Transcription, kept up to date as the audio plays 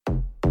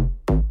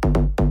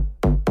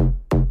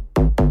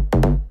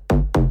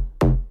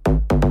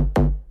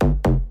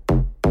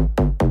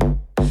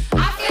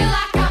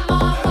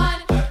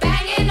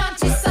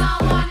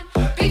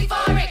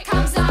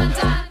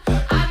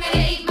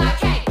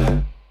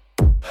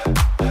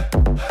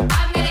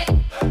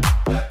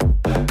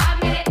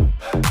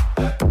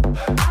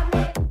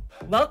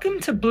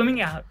to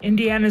Blooming Out,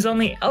 Indiana's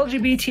only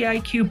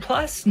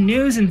LGBTIQ+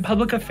 news and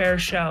public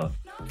affairs show,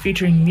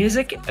 featuring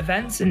music,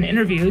 events, and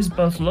interviews,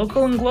 both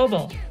local and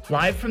global.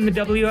 Live from the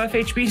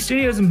WFHB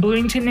studios in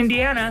Bloomington,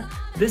 Indiana,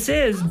 this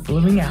is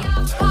Blooming Out.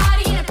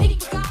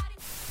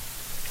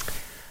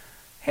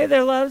 Hey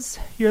there, loves.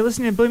 You're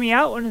listening to Blooming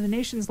Out, one of the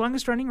nation's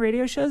longest-running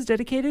radio shows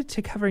dedicated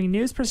to covering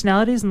news,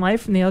 personalities, and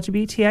life from the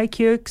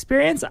LGBTIQ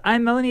experience.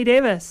 I'm Melanie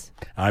Davis.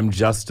 I'm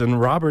Justin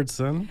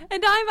Robertson.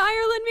 And I'm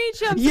Ireland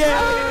Meacham.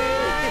 Yay!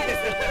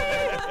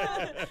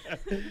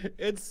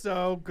 It's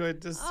so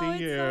good to see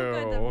you. It's so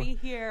good to be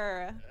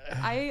here.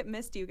 I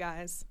missed you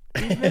guys.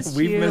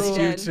 We've missed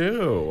you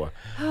too.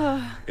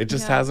 It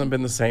just hasn't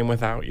been the same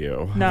without you,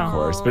 of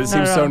course. But it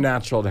seems so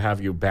natural to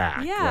have you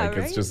back. Yeah, like,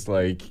 it's just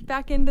like...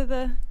 back into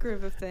the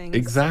groove of things.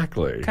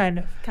 Exactly. Kind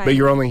of. But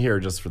you're only here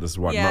just for this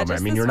one moment. I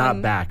mean, you're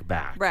not back.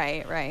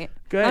 Right.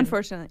 Good.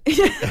 Unfortunately.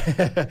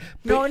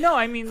 No,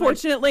 I mean...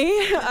 Fortunately,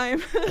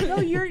 I'm... No,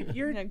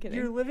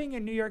 you're living a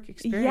New York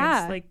experience.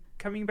 Yeah. Like,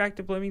 coming back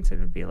to Bloomington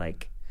would be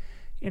like,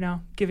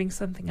 giving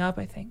something up,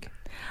 I think.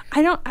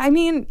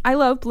 I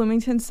love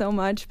Bloomington so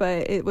much,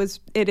 but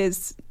it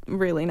is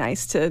really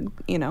nice to,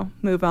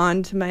 move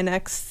on to my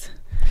next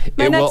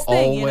thing,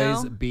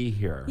 always be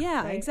here.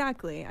 Yeah, right?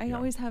 Exactly. I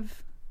always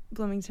have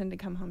Bloomington to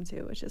come home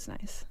to, which is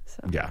nice.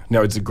 So. Yeah.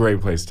 No, it's a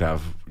great place to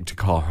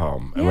call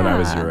home. And when I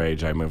was your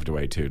age, I moved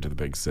away too to the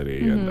big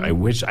city. Mm-hmm.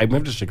 And I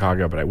moved to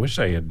Chicago, but I wish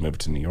I had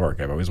moved to New York.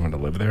 I've always wanted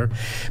to live there,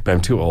 but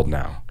I'm too old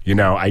now.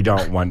 I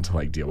don't want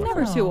to deal with it.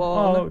 Never too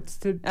old. Oh, it's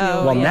to deal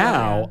Well, with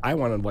now I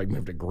want to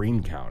move to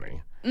Greene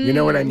County. You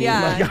know what I mean?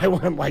 Yeah. Like I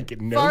want no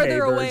farther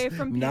neighbors, away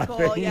from people.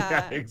 nothing.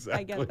 Yeah, exactly.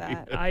 I get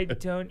that. I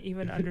don't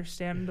even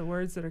understand the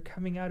words that are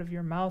coming out of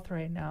your mouth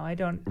right now. I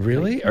don't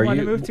really. want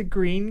to move to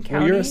Greene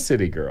County. Well, you're a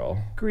city girl.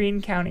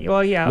 Greene County.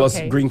 Well, yeah. Well,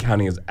 okay. Greene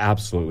County is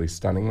absolutely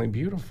stunningly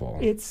beautiful.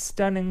 It's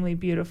stunningly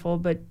beautiful,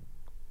 but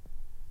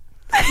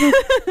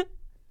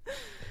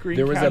Greene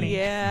there was County. a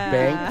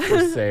bank for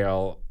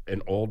sale,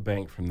 an old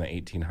bank from the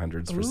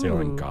 1800s for sale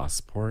in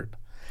Gosport.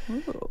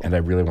 Ooh. And I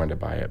really wanted to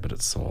buy it, but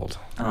it's sold.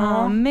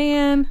 Oh,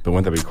 man. But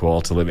wouldn't that be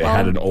cool to live? It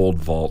had an old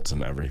vault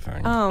and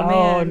everything. Oh,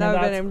 man. no,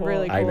 That would have that's been cool.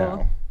 really cool. I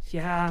know.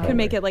 Yeah. Could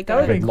make it like That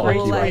would a have been lock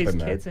cool you to up raise in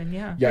there. kids in,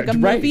 yeah. like a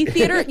movie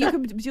theater. You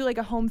could do like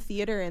a home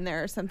theater in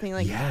there or something.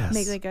 Like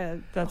make like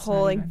a That's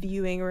whole not even-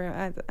 viewing room.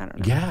 I don't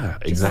know. Yeah,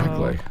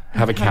 exactly.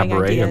 Have a Having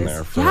cabaret in ideas.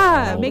 there for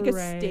Yeah, all, make a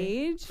Right.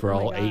 stage. for Oh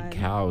my all 8 God.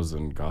 cows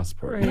in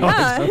Gosport. Right. No,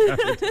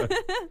 Yeah.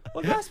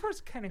 Well,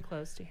 Gosport's kind of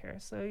close to here,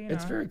 so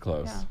it's very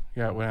close. Yeah.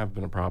 Yeah, it would have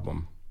been a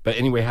problem. But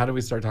anyway, how do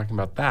we start talking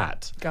about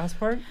that?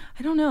 Gosport,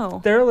 I don't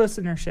know. their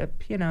listenership,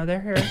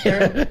 they're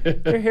here.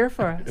 They're here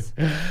for us.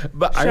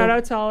 But Shout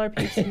out to all our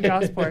peeps in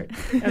Gosport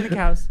and the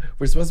cows.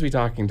 We're supposed to be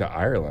talking to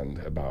Ireland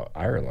about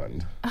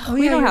Ireland. Oh,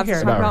 we don't have to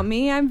here. talk about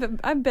me.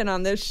 I've been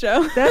on this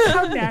show. That's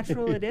how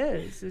natural it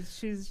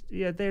is.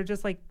 They're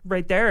just like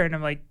right there, and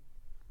I'm like,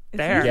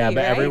 there. easy. Yeah, but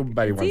right?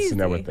 everybody It's wants to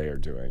know easy. what they are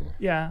doing.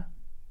 Yeah.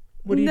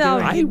 What are you No,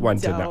 doing? I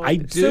want to know. don't. I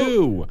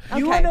do.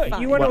 You Okay, went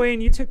fine. away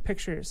and you took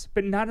pictures,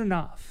 but not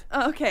enough.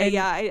 Okay, And-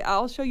 yeah,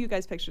 I'll show you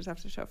guys pictures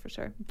after the show for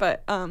sure.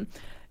 But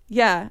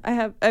yeah, I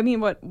have. I mean,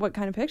 what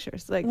kind of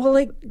pictures? Like, Well,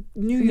 like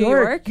New New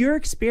York, York? your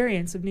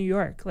experience of New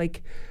York,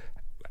 like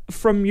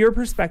from your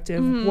perspective,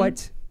 Mm-hmm.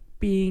 what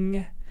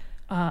being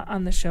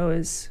on the show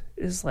is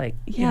like.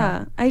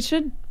 yeah, I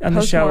should on the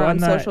post show, more on on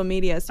the- social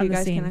media so on you the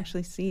guys scene. can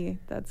actually see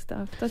that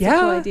stuff. That's a Yeah.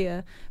 cool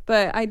idea.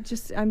 But I'm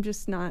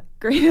just not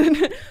great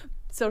at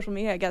social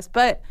media, I guess.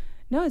 But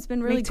no, it's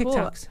been really Make cool.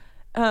 TikToks.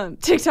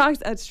 TikToks,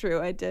 that's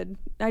true. I did.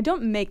 I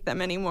don't make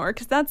them anymore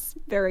because that's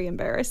very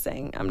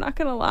embarrassing. I'm not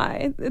gonna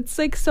lie. It's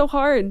like so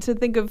hard to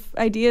think of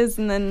ideas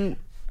and then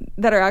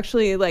that are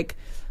actually like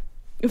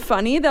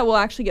funny that will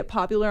actually get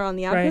popular on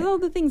the app. Right. Because all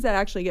the things that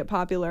actually get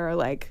popular are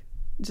like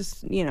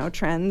just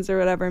trends or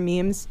whatever,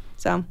 memes.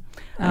 So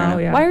I don't know.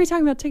 Yeah. Why are we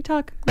talking about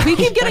TikTok? We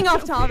keep getting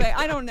off topic.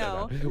 I don't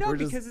know. No, We're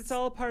just- because it's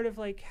all part of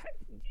like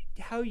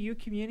how you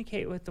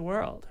communicate with the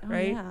world, Oh,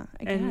 right? yeah,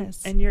 I and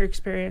guess. and your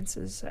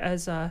experiences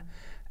as a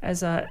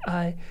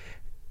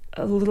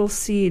little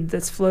seed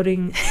that's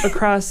floating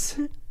across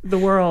the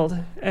world,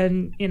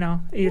 and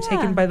you're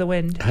taken by the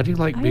wind. How do you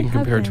like being have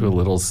compared to a been.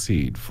 little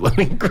seed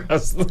floating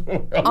across the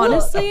world?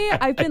 Honestly,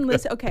 I've been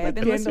listening. Okay, I've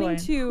been Dandelion.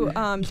 listening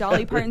to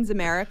Dolly Parton's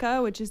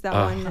America, which is that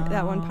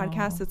one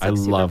podcast. That's I like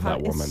super love that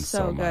it's woman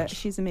so good. much.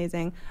 She's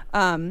amazing.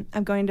 I'm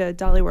going to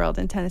Dolly World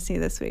in Tennessee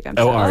this week. I'm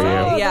Oh, so are you?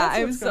 excited. Oh, Yeah, that's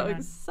I'm what's so going on.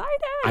 excited.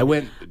 I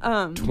went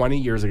 20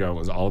 years ago. It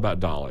was all about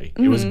Dolly.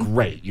 It was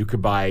great. You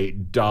could buy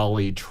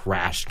Dolly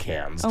trash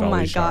cans, Oh Dolly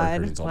my shower God.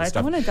 curtains, all What? this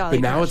stuff. I want a Dolly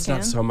but now trash it's not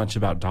can. so much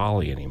about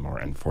Dolly anymore,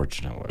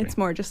 unfortunately. It's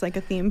more just like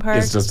a theme park.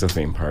 It's just a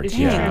theme park. Is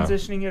she Yeah.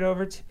 transitioning it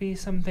over to be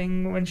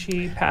something when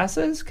she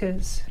passes?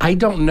 Because I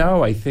don't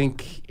know. I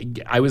think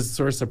I was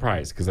sort of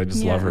surprised because I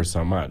just love Yeah. her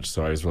so much.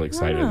 So I was really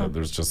excited Wow. that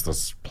there's just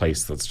this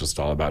place that's just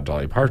all about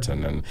Dolly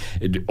Parton. And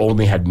it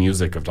only had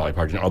music of Dolly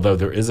Parton, although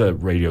there is a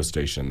radio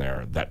station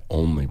there that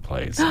only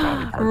plays Dolly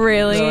Parton.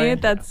 Really? Really?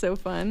 That's so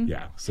fun.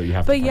 Yeah. So you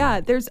have to But find yeah,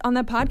 it. there's on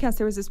that podcast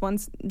there was this one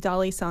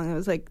Dolly song that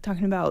was like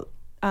talking about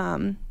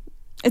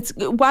It's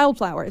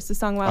Wildflowers, the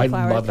song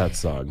Wildflowers. I love that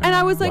song. And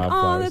I was like, oh,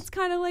 Wildflowers. that's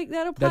kind of like,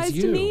 that applies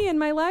That's to you. me in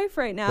my life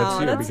right now.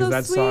 That's you, because so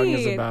that sweet. song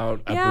is about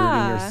uprooting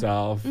Yeah.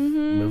 yourself,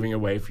 moving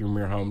away from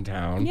your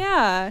hometown.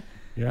 Yeah.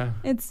 Yeah.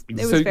 It was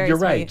so very you're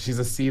sweet. right. She's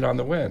a seed on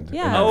the wind.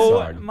 Yeah. in that Oh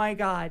song. my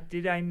God!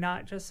 Did I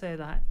not just say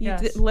that? You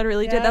Yes.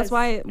 literally did. That's Yes.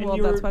 why, And well,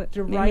 you that's were what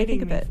made me deriding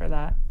think of me it. for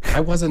that.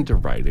 I wasn't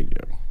deriding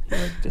you. You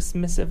were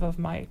dismissive of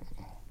my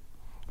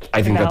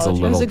I think that's a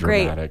Analogy. little It was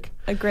dramatic.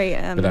 a great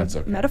But that's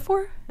okay.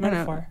 metaphor? I don't know.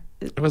 metaphor.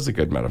 It was a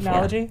good metaphor.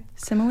 Analogy?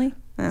 Simile?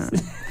 I don't know.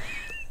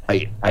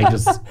 I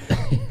just...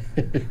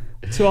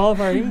 To all of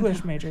our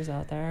English majors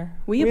out there,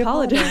 We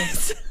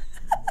apologize.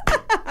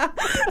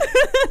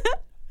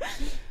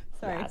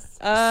 Sorry. Yes.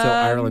 So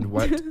Ireland,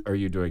 what are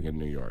you doing in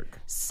New York?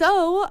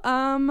 So,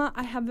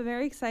 I have a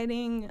very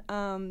exciting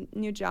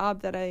new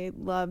job that I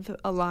love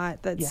a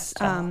lot. That's Yes,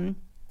 tell.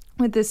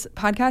 with this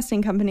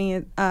podcasting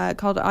company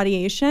called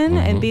Audiation,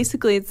 and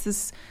basically it's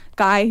this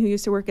guy who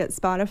used to work at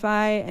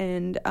Spotify,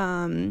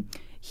 and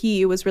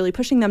he was really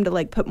pushing them to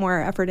like put more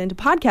effort into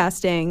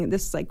podcasting.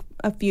 This is like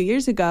a few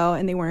years ago,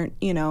 and they weren't,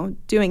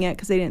 doing it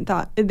because they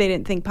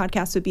didn't think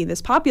podcasts would be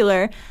this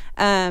popular.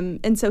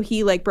 And so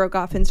he like broke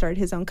off and started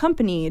his own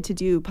company to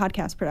do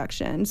podcast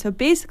production. So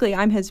basically,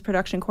 I'm his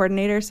production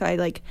coordinator. So I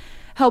like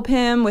help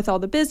him with all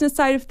the business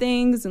side of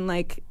things and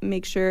like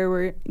make sure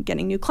we're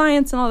getting new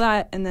clients and all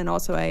that. And then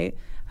also I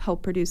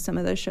help produce some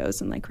of those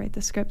shows and like write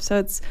the script. So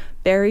it's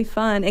very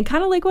fun and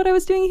kind of like what I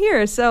was doing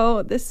here.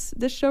 So this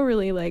show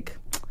really like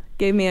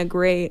gave me a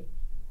great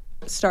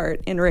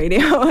start in radio,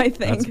 I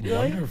think. That's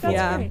wonderful.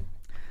 Yeah. Great.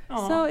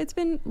 Aw. So it's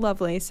been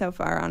lovely so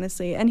far,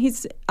 honestly. And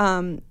he's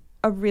a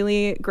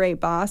really great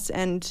boss.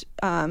 And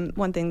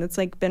one thing that's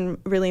like been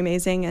really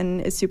amazing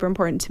and is super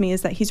important to me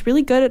is that he's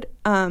really good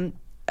at,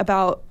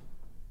 about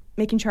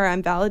making sure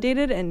I'm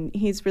validated, and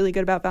he's really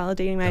good about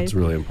validating my That's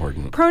really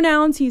important.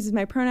 pronouns. He uses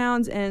my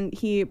pronouns, and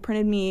he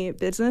printed me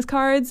business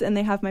cards, and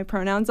they have my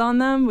pronouns on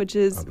them, which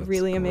is that's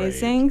really great.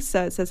 amazing.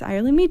 So it says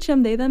Ireland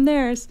Meacham, they, them,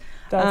 theirs.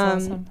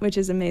 That's awesome. Which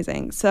is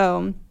amazing.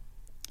 So,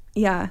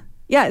 yeah,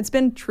 it's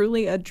been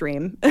truly a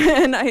dream,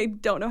 and I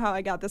don't know how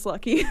I got this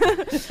lucky.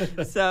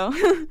 So,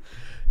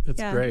 That's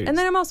yeah. great. And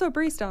then I'm also a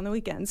barista on the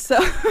weekends. So,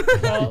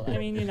 Well, I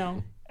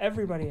mean,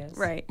 everybody is.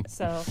 right.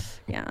 So,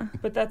 Yeah.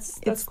 but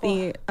that's It's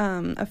cool.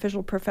 the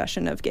official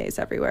profession of gays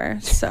everywhere.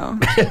 So,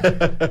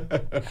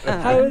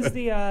 How is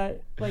the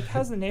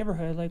how's the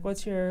neighborhood? Like,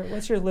 what's your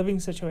living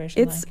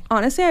situation it's like?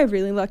 honestly, I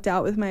really lucked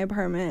out with my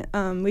apartment.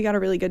 We got a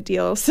really good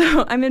deal.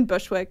 So I'm in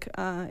Bushwick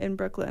in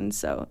Brooklyn.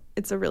 So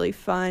it's a really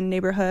fun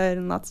neighborhood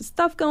and lots of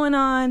stuff going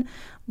on.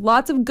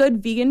 Lots of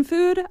good vegan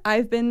food.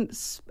 I've been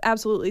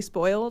absolutely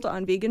spoiled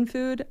on vegan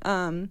food.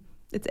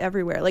 It's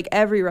everywhere. Like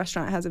every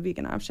restaurant has a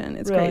vegan option.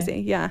 It's Really? crazy.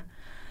 Yeah.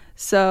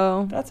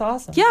 So That's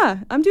awesome. yeah,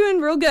 I'm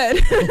doing real good.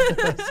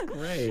 That's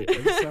great.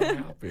 I'm so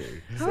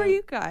happy. How are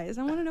you guys?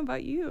 I want to know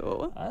about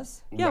you.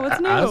 Us? Yeah,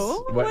 what's new?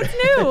 Us? What's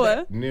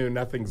new? New,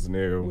 nothing's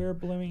new. We're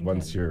Bloomington.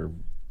 Once you're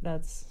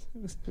That's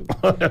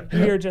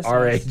we are just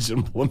our us. age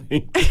and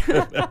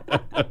Bloomington.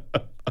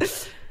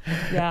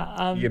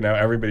 Yeah.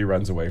 Everybody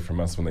runs away from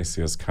us when they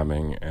see us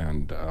coming,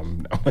 and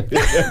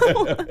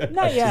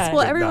Not yet.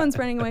 Well, everyone's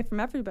running away from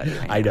everybody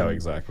right now. I know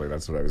exactly.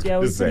 That's what I was yeah,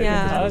 going we to say.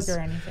 Yeah. couldn't because hug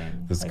or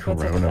anything. This Like,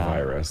 what's up with that?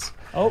 coronavirus.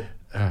 Oh. Ooh,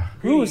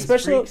 Greetings,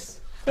 special. freaks.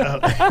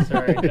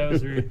 Sorry, that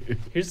was rude.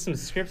 Here's some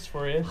scripts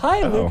for you.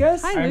 Hi, Uh-oh.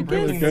 Lucas. Hi, I'm Lucas.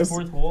 breaking the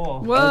fourth wall.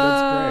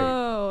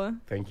 Whoa. that's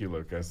Thank you,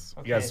 Lucas.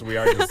 Okay. Yes, we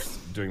are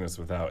just doing this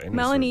without any.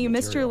 Melanie, sort of you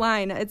missed your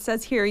material. line. It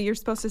says here you're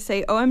supposed to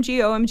say OMG,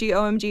 OMG,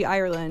 OMG,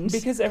 Ireland.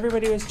 Because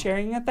everybody was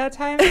cheering at that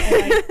time, and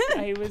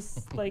I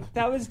was like,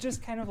 that was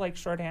just kind of like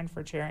shorthand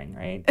for cheering,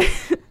 right?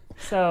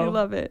 So I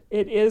love it.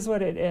 It is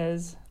what it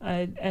is,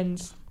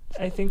 and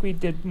I think we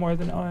did more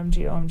than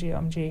OMG, OMG,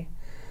 OMG.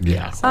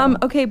 Yeah. So,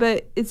 Okay,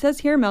 but it says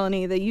here,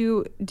 Melanie, that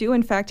you do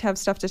in fact have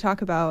stuff to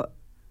talk about.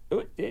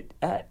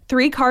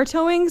 3 car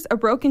towings, a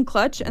broken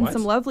clutch, and What?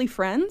 some lovely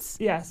friends.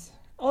 yes.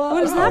 Well,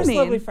 What does of that course, mean?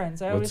 Lovely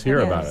friends. I Let's always hear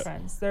have about lovely it.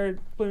 friends.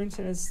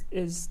 Bloomington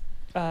is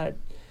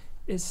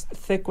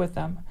thick with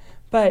them,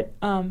 but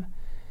the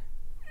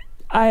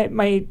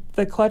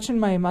clutch in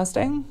my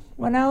Mustang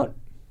went out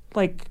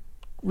like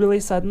really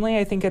suddenly.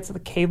 I think it's the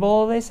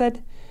cable, they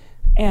said,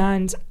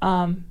 and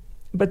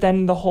but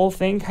then the whole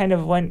thing kind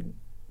of went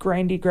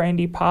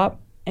grindy pop,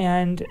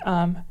 and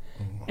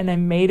I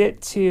made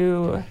it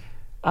to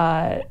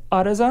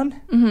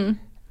AutoZone,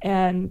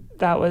 and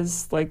that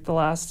was like the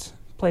last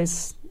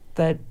place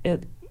that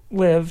it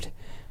lived,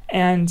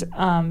 and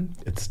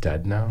It's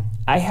dead now.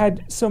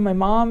 my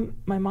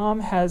mom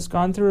has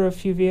gone through a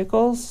few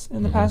vehicles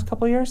in the past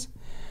couple of years,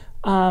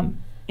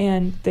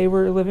 and they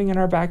were living in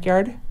our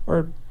backyard,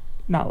 or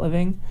not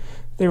living,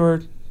 they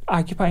were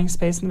occupying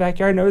space in the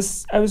backyard, and I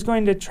was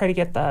going to try to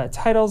get the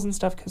titles and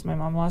stuff because my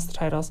mom lost the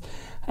titles,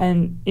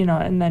 and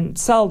then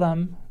sell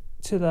them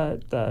to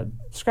the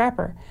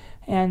scrapper,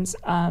 and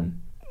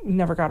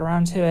never got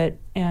around to it,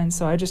 and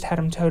so I just had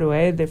them towed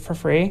away for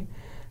free,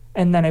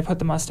 And then I put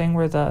the Mustang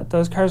where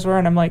those cars were,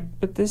 and I'm like,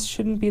 but this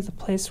shouldn't be the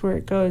place where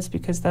it goes,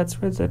 because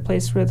that's where the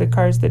place where the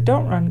cars that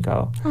don't run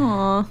go.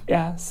 Aw.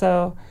 Yeah,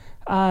 so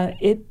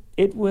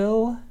it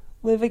will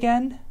live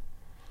again.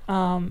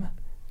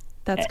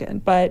 That's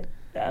good. But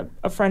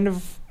a friend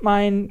of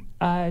mine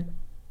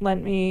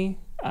lent me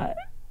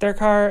their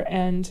car,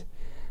 and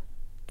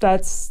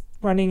that's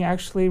running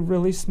actually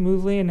really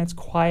smoothly, and it's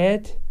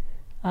quiet.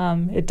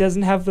 It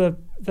doesn't have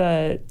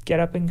the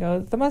get up and go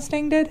that the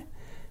Mustang did.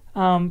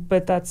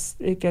 But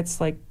it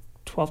gets like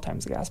 12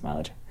 times the gas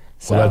mileage.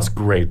 So, Well, that's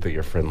great that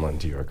your friend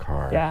lent you a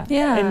car. yeah.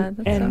 Yeah, and,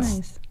 that's and, so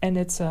nice. And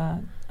it's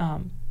a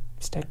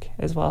stick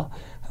as well.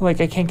 Like,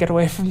 I can't get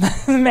away from the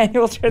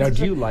manual transmission. Now,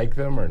 do you like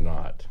them or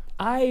not?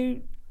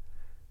 I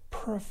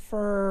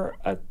prefer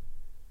a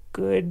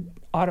good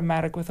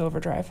automatic with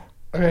overdrive.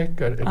 Okay,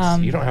 good.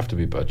 You don't have to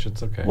be butch.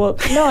 It's okay. Well,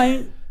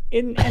 no,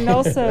 and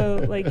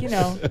also, like, you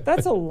know,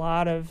 that's a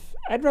lot of...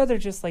 I'd rather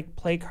just, like,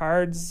 play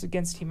cards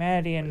against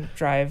humanity and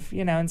drive,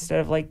 you know, instead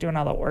of, like, doing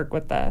all the work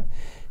with the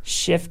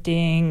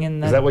shifting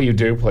and the... Is that what you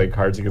do? Play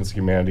Cards Against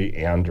Humanity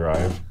and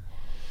drive?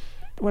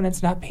 When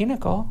it's not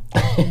Pinnacle.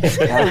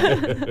 Yeah.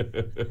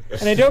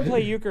 And I don't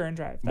play euchre and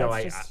drive. No,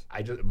 That's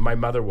I just my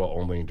mother will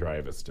only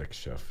drive a stick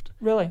shift.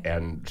 Really?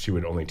 And she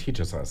would only teach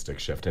us on a stick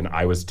shift, and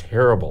I was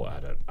terrible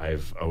at it.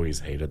 I've always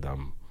hated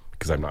them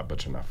because I'm not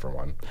butch enough for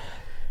one.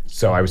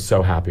 So I was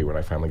so happy when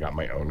I finally got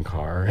my own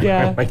car.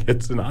 Yeah. Like,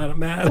 it's an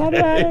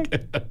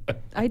automatic.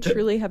 I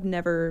truly have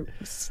never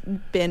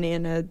been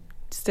in a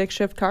stick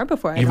shift car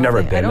before. You've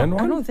never been in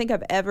one? I don't think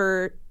I've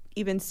ever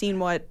even seen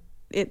what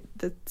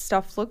the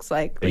stuff looks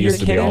like. It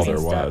used to be all Crazy there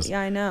stuff. was. Yeah,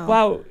 I know.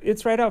 Wow,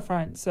 it's right out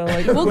front. So,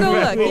 like, We'll go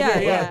look.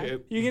 Yeah.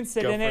 You can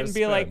sit Go in for it a and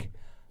be spin. like,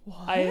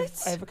 What?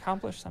 I've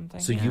accomplished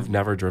something. So yeah. you've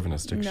never driven a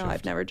stick shift? No,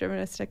 I've never driven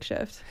a stick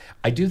shift.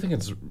 I do think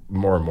it's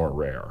more and more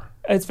rare.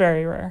 It's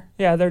very rare.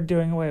 Yeah, they're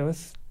doing away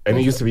with... And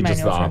it used to be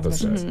just the manual opposite.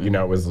 transmissions. You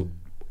know, it was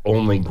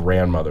only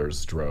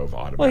grandmothers drove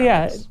automatics. Well,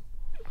 yeah.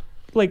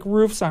 Like,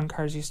 roofs on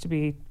cars used to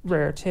be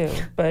rare, too.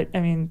 But,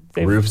 I mean...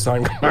 Roofs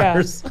on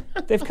cars?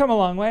 Yeah, they've come a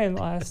long way in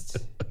the last...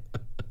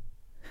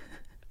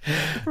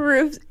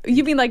 Roof?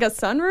 You mean like a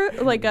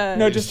sunroof? Like a...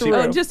 No, just a She-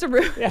 roof. Oh, just a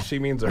roof. Yeah. She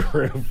means a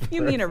roof.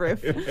 You mean a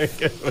roof.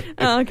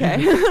 Oh, okay.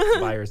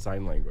 By her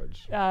sign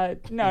language. No,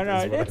 Is what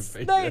I it's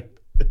figured. like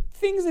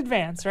things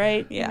advance,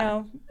 right? Yeah.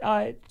 You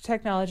know,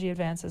 technology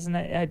advances,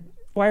 and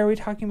why are we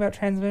talking about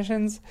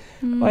transmissions?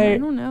 I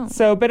don't know.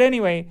 So, but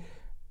anyway,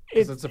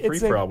 Because it's a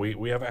free-for-all.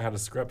 We haven't had a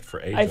script for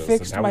ages.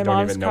 fixed and now my we don't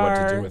mom's even know what to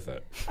car. do with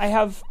it. I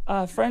have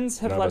friends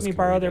have None of let us me can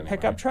borrow read their anyway.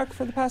 pickup truck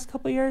for the past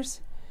couple of years.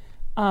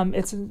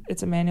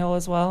 It's a manual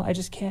as well. I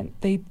just can't.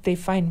 They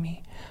find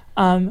me.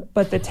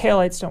 But the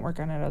taillights don't work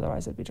on it.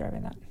 Otherwise, I'd be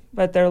driving that.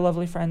 But they're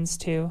lovely friends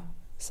too.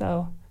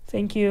 So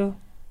thank you,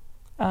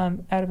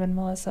 Adam and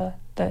Melissa,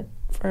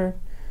 for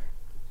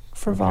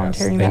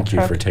volunteering that Thank you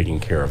truck. for taking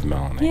care of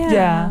Melanie.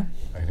 Yeah.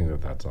 I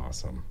think that's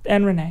awesome.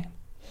 And Renee.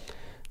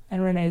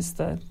 And Renee's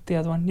the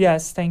other one.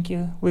 Yes, thank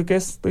you.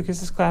 Lucas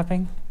is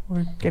clapping.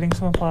 We're getting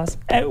some applause.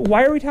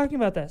 Why are we talking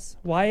about this?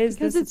 Why is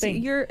Because this a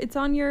thing? it's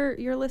on your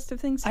list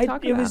of things to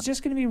talk It about. was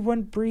just going to be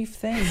one brief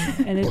thing,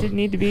 and it didn't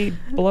need to be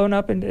blown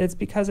up. And it's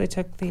because I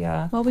took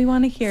the well, we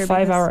want to hear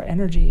 5-hour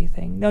energy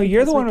thing. No,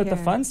 you're the because we one with the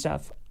care. fun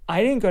stuff.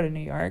 I didn't go to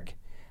New York.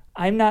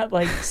 I'm not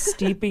like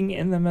steeping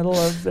in the middle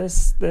of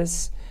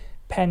this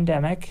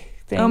pandemic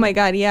thing. Oh my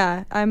God,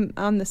 yeah. I'm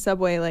on the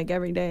subway like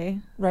every day.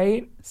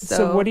 Right? So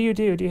So- what do you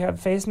do? Do you have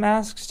face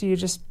masks? Do you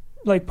just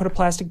like put a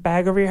plastic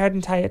bag over your head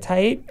and tie it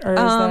tight? Or is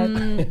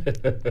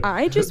that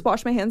I just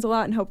wash my hands a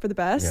lot and hope for the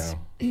best. Yeah.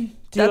 do you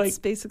That's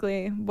like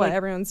basically what like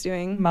everyone's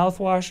doing.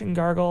 mouthwash and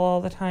gargle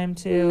all the time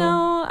too?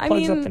 No, I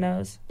Plugs mean, up the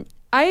nose.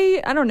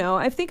 I don't know.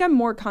 I think I'm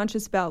more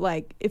conscious about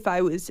like if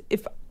I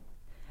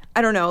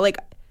don't know, like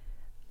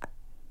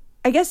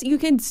I guess you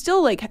can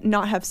still like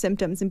not have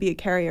symptoms and be a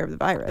carrier of the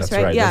virus, That's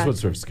right? right. Yeah. That's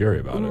what's sort of scary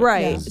about it.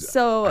 Right. is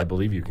So I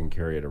believe you can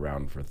carry it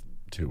around for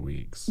 2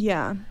 weeks.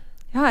 yeah.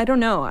 Yeah, I don't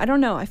know.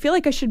 I feel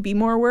like I should be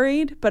more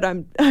worried, but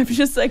I'm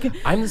just like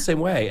I'm the same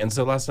way. And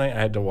so last night I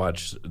had to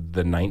watch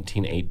the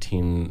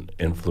 1918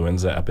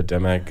 influenza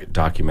epidemic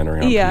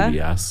documentary on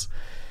PBS.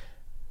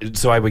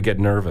 So I would get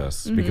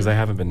nervous because I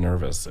haven't been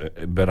nervous,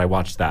 but I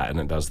watched that and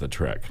it does the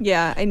trick.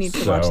 yeah, I need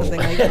to watch So- something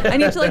like that. I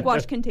need to like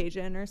watch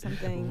Contagion or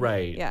something.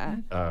 Right. Yeah.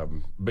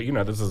 But you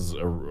know, this is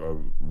a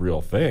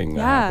real thing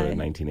that Yeah. happened in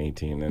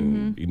 1918,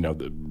 and you know,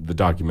 the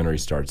documentary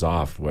starts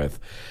off with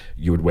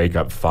you would wake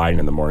up fine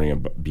in the morning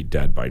and be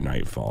dead by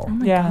nightfall. Oh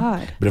my Yeah.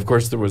 God. But of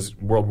course, there was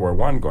World War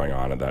I going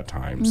on at that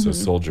time, so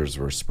soldiers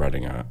were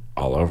spreading it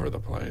all over the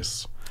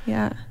place.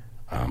 Yeah.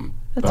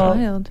 That's but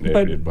wild.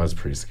 But- it was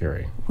pretty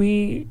scary.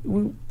 We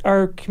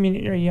our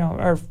community, or, you know,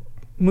 our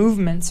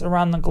movements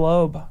around the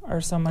globe are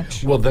so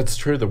much. Well, that's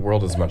true. The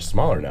world is much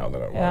smaller now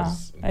than it Yeah.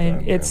 was. I mean,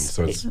 then, it's-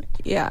 so it's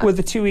Yeah. With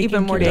the 2-week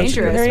Even more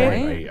incubation dangerous,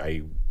 period,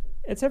 right?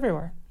 It's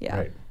everywhere, Yeah.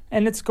 Right.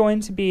 and it's going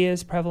to be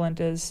as prevalent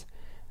as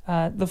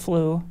the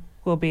flu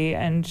will be.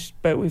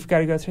 But we've got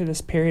to go through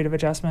this period of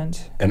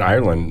adjustment. And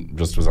Ireland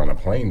just was on a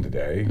plane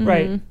today.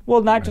 Right.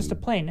 Well, not just a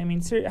plane. I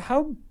mean,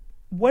 how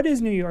what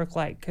is New York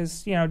like?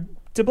 Because, you know,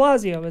 de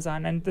Blasio is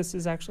on, and this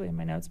is actually in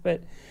my notes,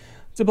 but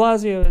de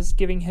Blasio is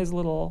giving his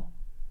little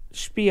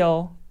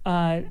spiel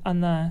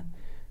on the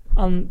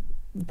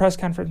press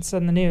conference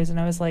on the news, and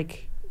I was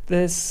like,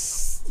 that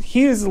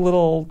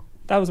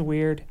was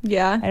weird.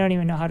 Yeah. I don't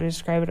even know how to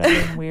describe it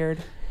other than weird.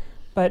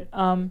 But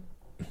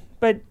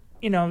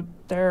you know,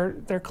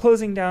 they're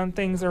closing down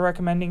things. They're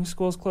recommending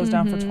schools close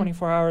down for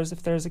 24 hours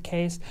if there's a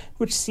case,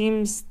 which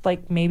seems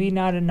like maybe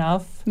not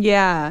enough.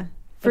 Yeah.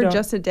 For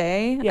just a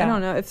day? Yeah. I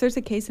don't know. If there's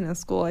a case in a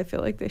school, I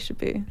feel like they should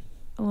be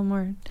a little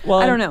more. Well,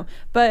 I don't know.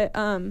 But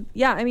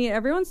yeah, I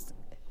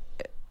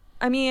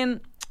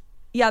mean,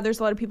 yeah, there's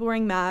a lot of people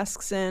wearing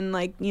masks and,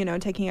 like, you know,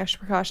 taking extra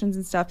precautions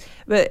and stuff.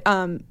 But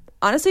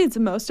honestly, it's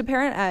most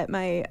apparent at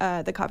my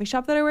the coffee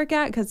shop that I work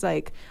at, because,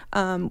 like,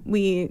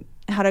 we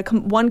had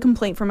one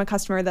complaint from a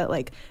customer that,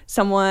 like,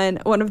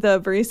 one of the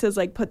baristas,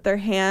 like, put their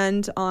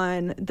hand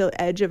on the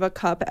edge of a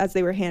cup as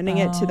they were handing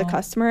it to the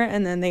customer,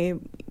 and then they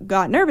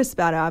got nervous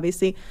about it,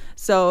 obviously.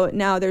 So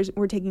now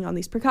we're taking all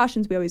these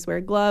precautions. We always wear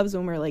gloves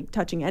when we're, like,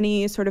 touching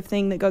any sort of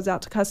thing that goes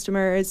out to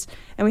customers,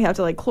 and we have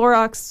to, like,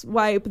 Clorox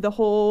wipe the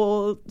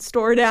whole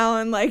store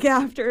down, like,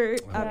 after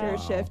a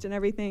shift and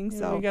everything. Yeah,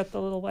 so we got the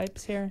little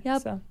wipes here.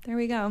 Yep. So. There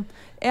we go.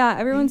 Yeah,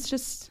 everyone's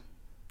just,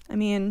 I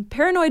mean,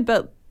 paranoid,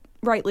 but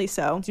rightly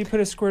so. Do you put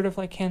a squirt of,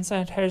 like, hand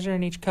sanitizer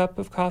in each cup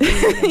of coffee?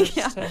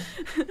 Yeah.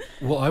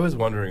 Well, I was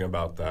wondering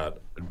about that.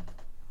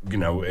 You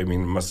know, I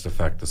mean, it must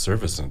affect the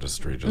service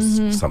industry,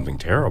 just something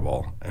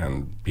terrible.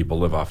 And people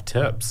live off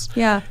tips.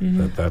 Yeah.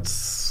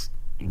 That's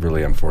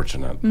really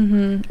unfortunate.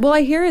 Well,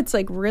 I hear it's,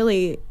 like,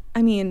 really,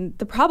 I mean,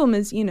 the problem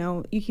is, you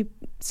know, you keep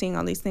seeing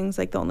all these things,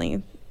 like,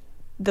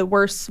 the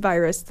worst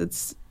virus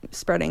that's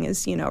spreading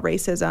is, you know,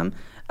 racism,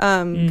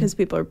 because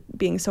people are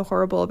being so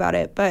horrible about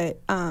it. But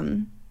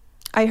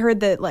I heard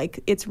that, like,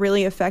 it's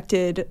really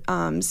affected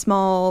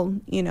small,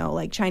 you know,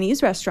 like,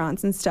 Chinese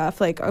restaurants and stuff,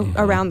 like,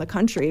 around the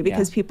country,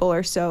 because people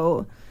are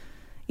so,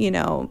 you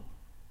know,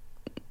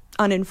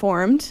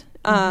 uninformed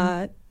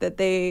that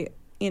they,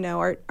 you know,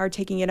 are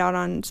taking it out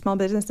on small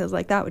businesses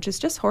like that, which is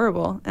just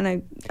horrible.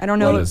 And I don't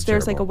know if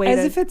there's, like, a way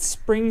as if it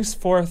springs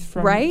forth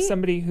from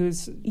somebody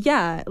who's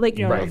like,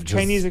 you know, of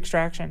Chinese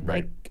extraction.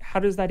 Like,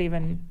 how does that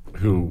even?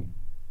 Who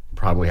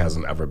probably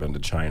hasn't ever been to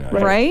China.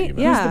 Right? Even.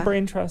 Yeah. Who's the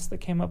brain trust that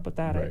came up with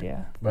that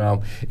idea?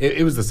 Well,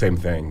 it was the same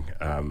thing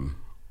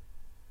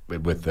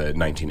with the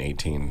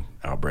 1918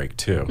 outbreak,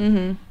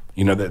 too.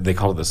 You know, they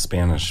call it the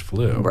Spanish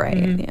flu.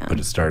 Right, yeah. But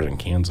it started in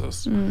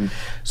Kansas.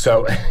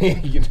 So,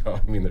 you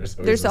know, I mean,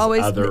 there's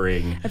always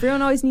othering.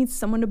 Everyone always needs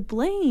someone to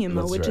blame,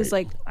 which is,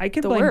 like, I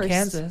could the blame worst.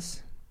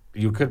 Kansas.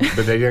 You could,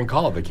 but they didn't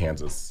call it the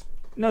Kansas.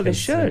 No, they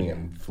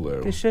should.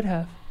 Flu. They should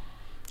have.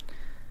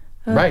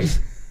 Right.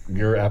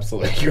 You're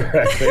absolutely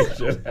correct. They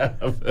should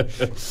have.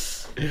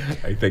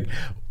 I think.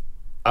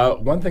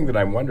 One thing that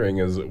I'm wondering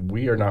is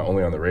we are not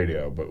only on the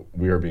radio, but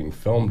we are being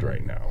filmed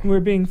right now. We're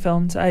being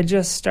filmed. I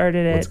just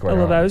started it What's going a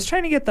little bit. on? I was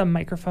trying to get the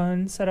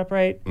microphone set up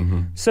right.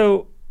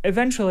 So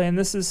eventually, and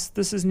this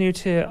is new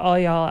to all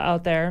y'all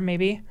out there,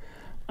 maybe,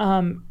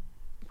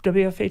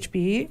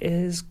 WFHB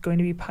is going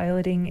to be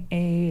piloting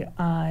a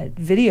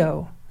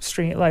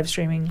live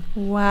streaming.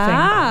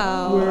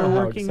 Wow. Thing.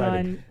 We're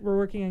exciting.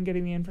 working on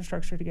getting the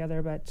infrastructure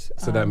together, but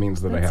So that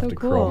means that I have to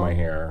curl my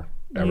hair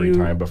every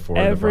time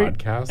before the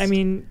broadcast? I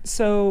mean,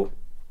 so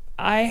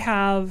I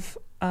have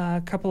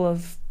a couple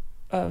of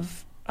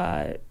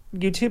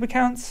YouTube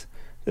accounts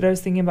that I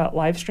was thinking about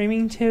live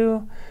streaming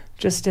to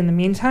just in the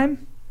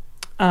meantime.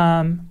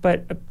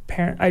 But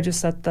I just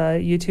set the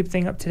YouTube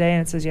thing up today,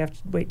 and it says you have to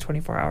wait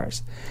 24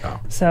 hours. Oh.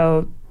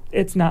 So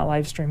it's not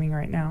live streaming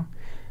right now.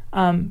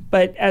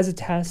 But as a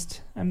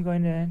test, I'm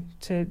going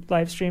to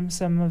live stream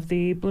some of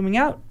the Blooming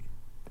Out,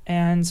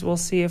 and we'll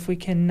see if we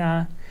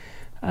can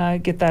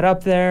get that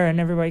up there and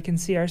everybody can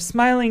see our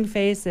smiling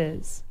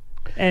faces.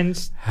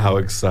 And how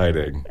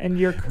exciting! And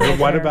your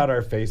what about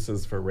our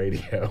faces for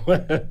radio?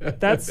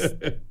 That's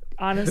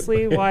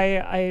honestly why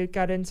I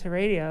got into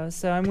radio.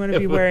 So I'm going to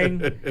be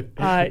wearing,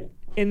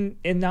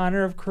 in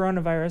honor of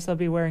coronavirus, I'll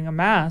be wearing a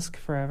mask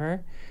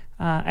forever.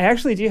 I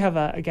actually do have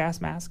a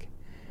gas mask.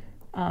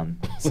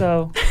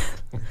 So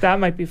that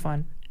might be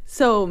fun.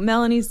 So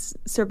Melanie's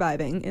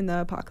surviving in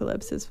the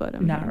apocalypse is what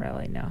I'm Not hearing.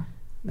 really, no.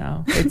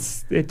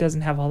 It doesn't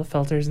have all the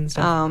filters and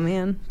stuff. Oh,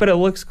 man. But it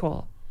looks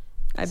cool.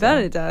 I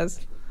bet it does.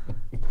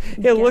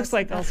 It looks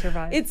like I'll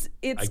survive. It's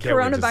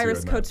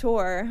coronavirus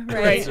couture,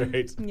 right? That's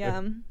right.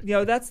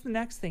 Yeah. That's the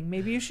next thing.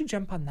 Maybe you should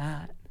jump on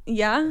that.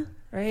 Yeah.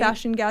 Right?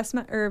 Fashion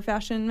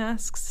fashion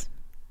masks.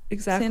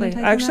 Exactly.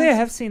 Sanitizer Actually, masks? I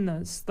have seen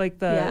those. Like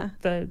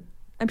the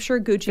I'm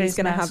sure Gucci's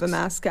going to have a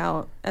masks. mask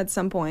out at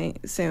some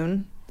point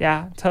soon.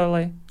 Yeah,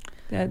 totally.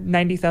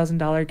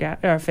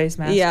 $90,000 face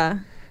mask. Yeah.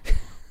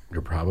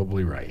 You're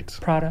probably right.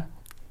 Prada.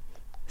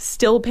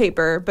 Still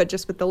paper, but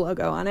just with the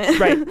logo on it.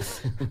 Right.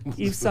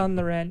 Yves Saint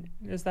Laurent.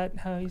 Is that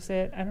how you say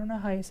it? I don't know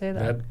how you say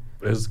that.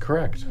 That is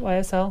correct.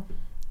 YSL.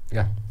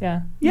 Yeah.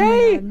 Yeah. Oh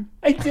Yay! my God.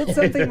 I did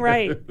something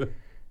right.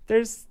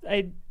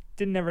 I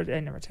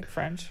never took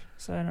French,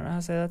 so I don't know how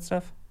to say that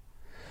stuff.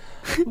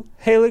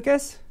 Hey,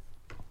 Lucas.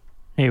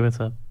 Hey, what's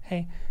up?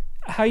 Hey,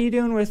 how you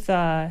doing with He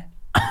has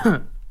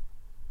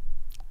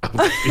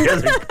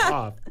a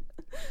cough.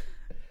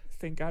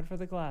 Thank God for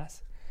the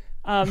glass.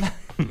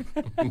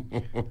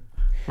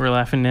 We're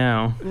laughing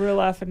now. We're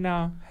laughing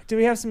now. Do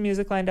we have some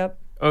music lined up?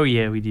 Oh,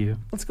 yeah, we do.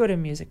 Let's go to a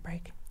music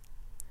break.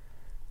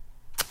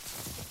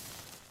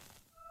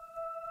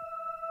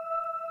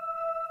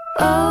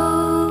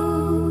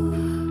 Oh,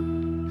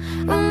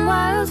 I'm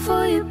wild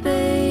for you,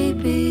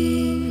 baby.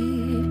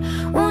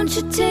 Won't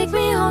you take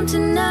me home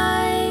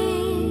tonight?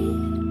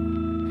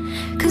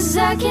 'Cause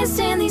I can't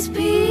stand these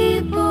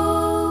people.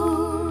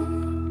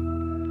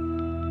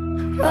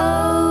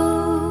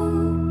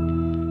 Oh,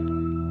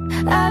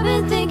 I've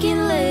been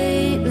thinking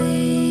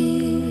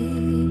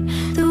lately,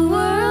 the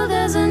world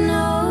as I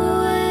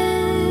know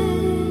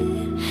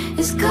it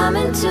is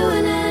coming to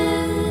an end.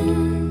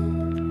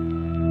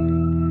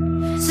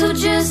 So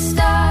just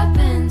stop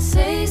and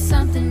say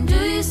something. Do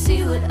you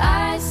see what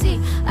I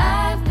see?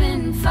 I've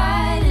been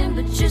fighting,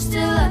 but you're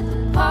still at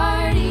the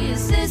party.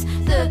 Is this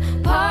the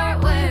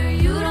part where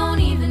you don't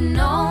even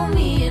know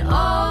me at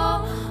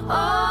all?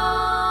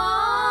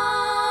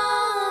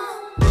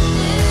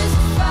 There's a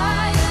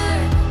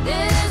fire,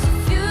 there's a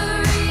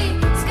fury.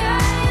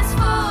 Sky is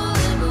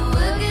falling, but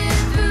we'll get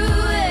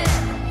through it.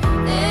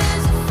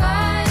 There's a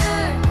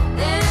fire,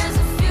 there's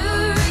a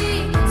fury.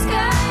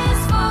 Sky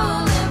is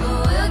falling, but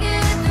we'll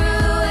get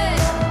through it.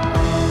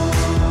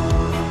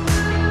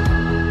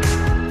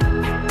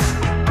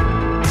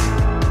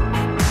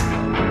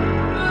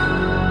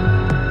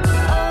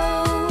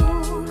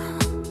 Oh,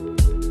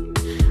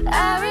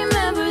 I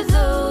remember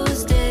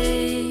those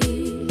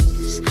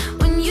days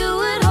when you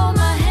would hold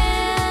my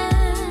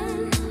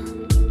hand.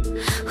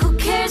 Who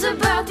cares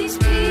about these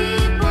people?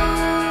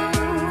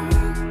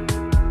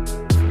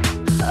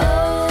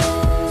 Oh,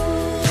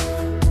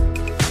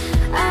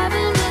 I've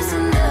been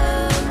missing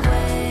the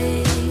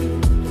way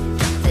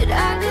that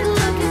I could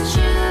look at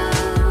you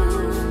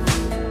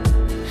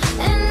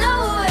and know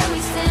where we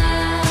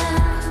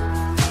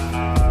stand.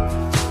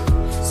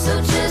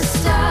 So just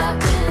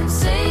stop and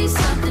say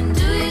something.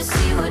 Do you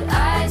see what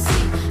I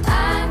see?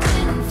 I've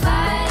been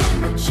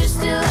fighting, but you're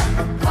still at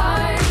the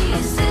party.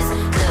 Is this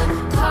the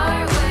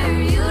part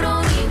where you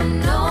don't even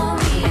know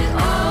me at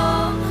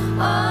all?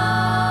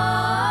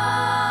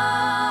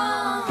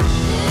 Oh,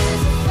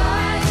 there's a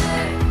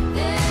fire,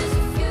 there's a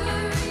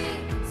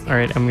fury. All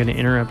right, I'm going to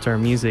interrupt our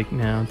music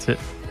now to...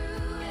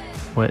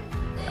 What?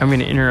 I'm going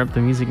to interrupt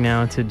the music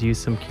now to do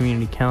some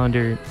community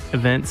calendar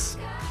events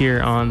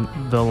here on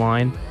the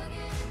line.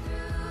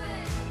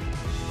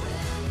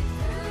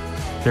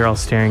 They're all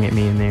staring at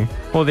me in there.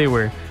 Oh, they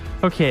were.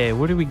 Okay,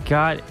 what do we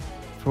got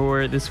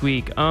for this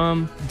week?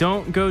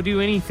 Don't go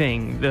do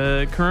anything.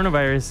 The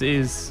coronavirus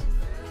is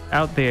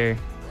out there.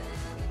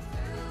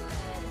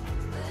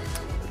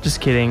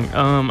 Just kidding.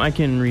 I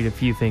can read a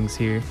few things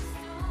here.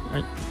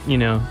 You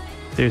know,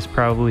 there's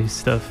probably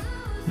stuff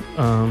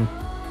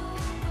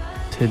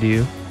to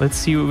do. Let's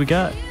see what we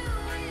got.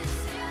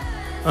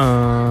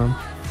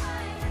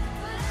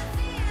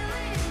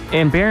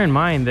 And bear in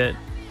mind that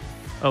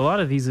a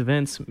lot of these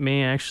events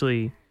may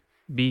actually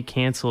be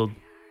canceled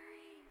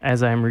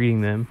as I'm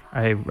reading them.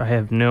 I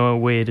have no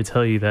way to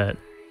tell you that.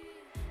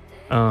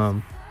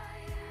 I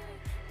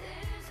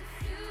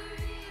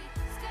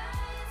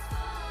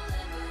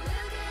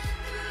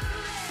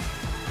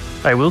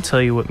will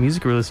tell you what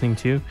music we're listening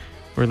to.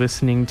 We're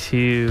listening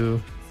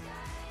to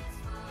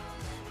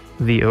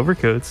The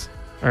Overcoats.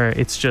 Or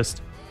it's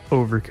just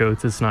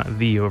Overcoats. It's not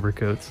The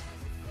Overcoats.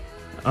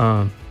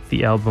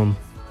 The album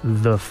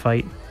The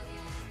Fight.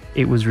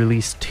 It was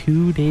released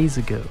 2 days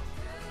ago.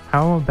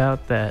 How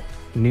about that?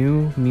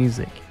 New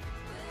music.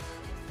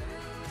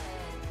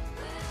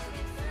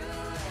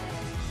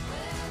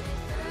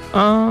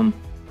 I'm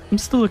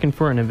still looking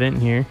for an event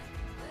here.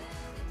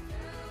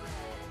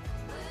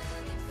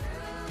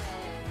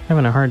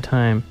 Having a hard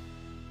time.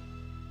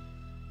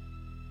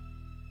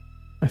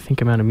 I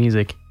think I'm out of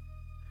music.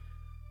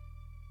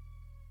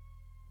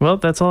 Well,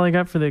 that's all I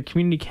got for the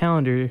community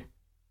calendar.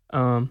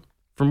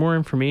 For more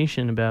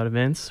information about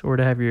events or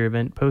to have your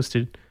event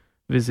posted,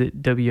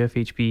 visit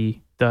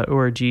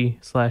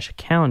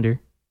wfhb.org/calendar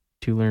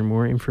to learn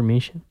more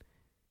information.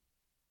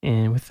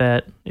 And with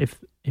that, if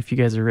you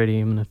guys are ready,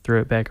 I'm going to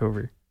throw it back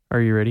over. Are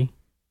you ready?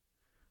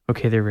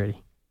 Okay, they're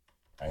ready.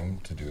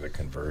 I'm to do the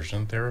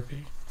conversion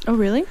therapy. Oh,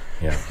 really?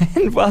 Yeah.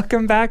 And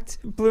welcome back to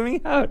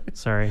Blooming Out.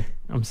 Sorry.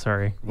 I'm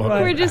sorry.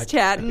 Welcome We're just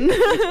back. chatting.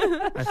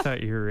 I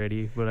thought you were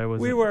ready, but I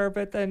wasn't. We were,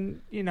 but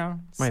then, My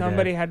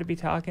somebody bad. had to be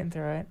talking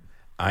through it.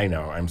 I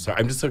know. I'm sorry.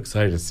 I'm just so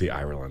excited to see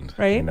Ireland.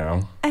 Right? You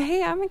know,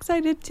 Hey, I'm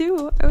excited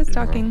too. I was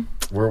talking.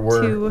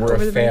 we're To a over the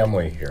break.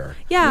 family here.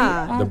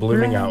 Yeah. The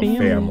Blooming Out family.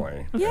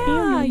 family.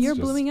 Yeah, It's your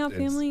just- Blooming Out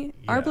it's- family,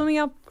 yeah. our Blooming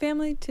Out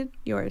family to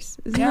yours.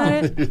 Isn't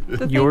Yeah. that it? The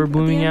thing Your at the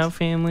Blooming end? Out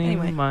family,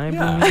 Anyway. my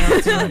Yeah. Blooming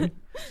Out family.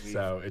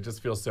 So it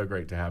just feels so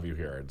great to have you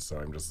here. And so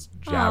I'm just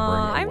Aw,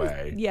 jabbering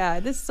away. yeah,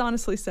 this is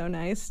honestly so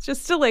nice.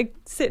 Just to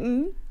sit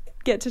and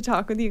get to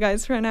talk with you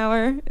guys for an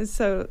hour is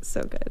so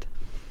good.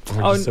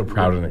 I'm just so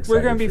proud and excited.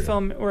 We're going to be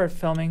for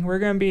you. We're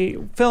going to be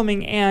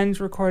filming and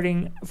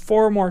recording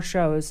 4 more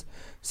shows.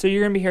 So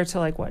you're going to be here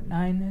till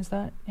 9 is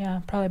that?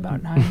 Yeah, probably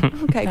about 9.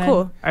 Okay, 10.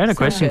 cool. I had a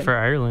question good. for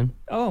Ireland.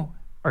 Oh,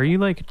 Are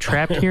you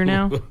trapped here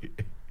now?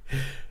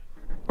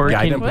 Or Yeah,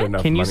 I can, didn't put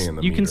enough can you money in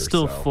the you can meter,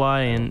 still so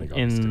fly I don't in think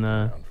I'll stick in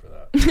around for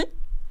that.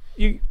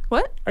 you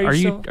What? are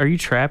you, are you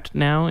trapped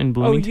now in Oh,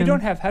 Bloomington? you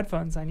don't have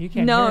headphones on. You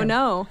can't. No, hear him.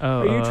 no.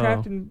 Oh,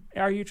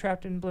 Are you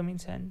trapped in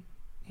Bloomington?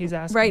 He's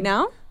asking. Right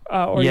now?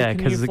 Or Yeah, can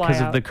you because fly of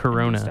out the and do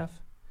corona. stuff?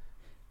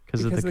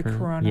 because of the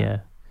corona. Yeah.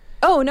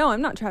 Oh no,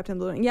 I'm not trapped in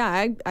Bloomington.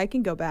 Yeah, I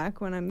can go back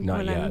when I'm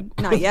Not yet. I'm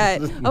not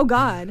yet. Oh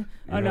God.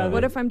 Oh, no,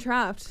 What if I'm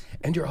trapped?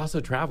 And you're also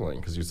traveling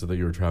because you said that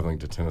you were traveling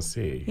to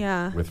Tennessee.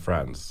 Yeah. With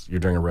friends. You're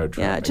doing a road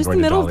trip. Yeah, and just the going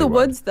to middle of the Dollywood.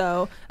 woods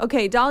though.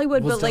 Okay,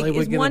 Dollywood, Was but like Dollywood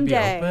is gonna one be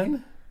day.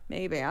 open?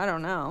 Maybe, I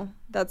don't know.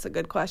 That's a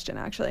good question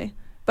actually.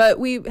 But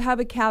we have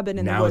a cabin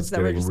in the Now woods it's that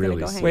we're getting just really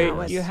gonna go hang Wait, out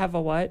with. you have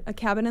a what? A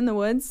cabin in the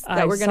woods that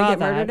I we're gonna saw get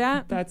that. murdered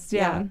at. That's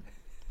yeah.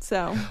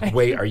 So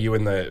Wait, are you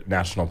in the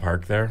national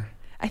park there?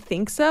 I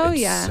think so.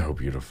 It's Yeah. so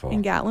beautiful.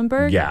 In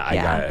Gatlinburg. Yeah, I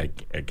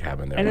got a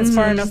cabin there. And once. it's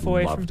far I enough just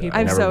away loved from it. people. I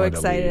I'm never so wanted to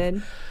leave.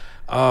 excited.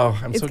 Oh,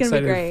 I'm It's so gonna be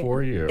excited great.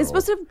 for you. It's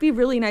supposed to be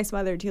really nice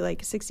weather too,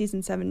 like 60s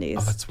and 70s.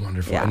 Oh, that's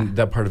wonderful. Yeah. And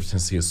that part of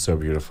Tennessee is so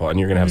beautiful. And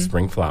you're going to have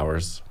spring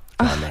flowers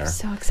down there. I'm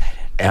so excited.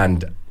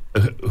 And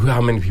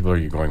how many people are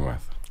you going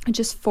with?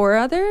 Just 4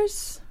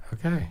 others.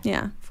 Okay.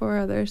 Yeah, 4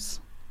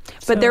 others.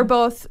 So- But they're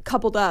both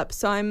coupled up,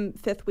 so I'm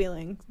fifth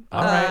wheeling.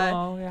 All right.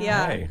 Oh, yeah.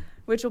 Yeah, Hey,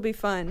 which will be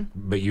fun.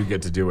 but you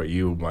get to do what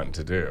you want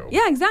to do.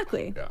 Yeah,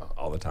 exactly. Yeah,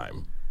 all the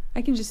time.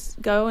 I can just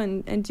go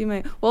and do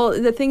my.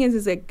 Well, the thing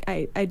is like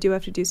I do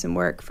have to do some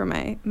work for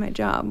my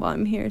job while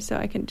I'm here, so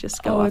I can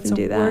just go off it's and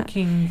a do that.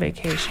 working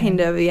vacation.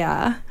 Kind of,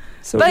 yeah.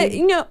 So But we-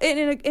 you know,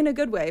 in a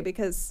good way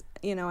because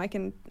I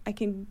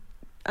can.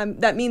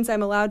 That means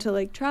I'm allowed to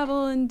like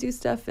travel and do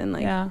stuff and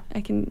like Yeah.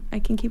 I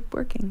can keep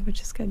working,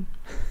 which is good.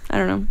 I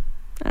don't know.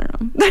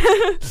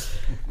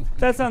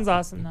 that sounds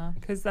awesome though,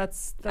 because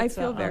that's I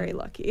feel very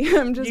lucky.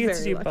 I'm just you get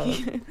to very do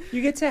lucky. both.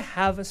 You get to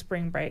have a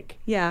spring break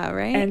Yeah,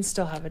 right. and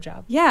still have a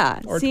job. yeah,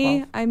 Or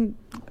see, 12. I'm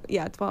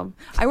 12.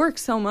 I work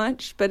so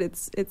much, but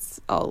it's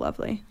all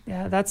lovely.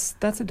 Yeah, that's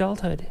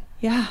adulthood.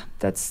 Yeah.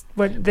 That's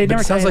what they But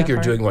never. it sounds tell you like that you're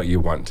part. doing what you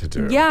want to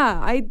do.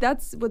 Yeah,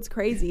 that's what's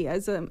crazy.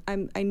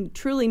 I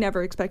truly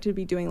never expected to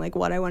be doing like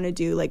what I want to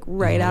do like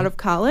right out of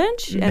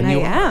college, and I you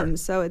are. am.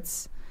 So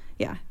it's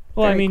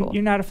Well, I very mean, cool.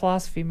 you're not a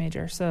philosophy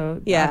major,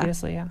 so Yeah.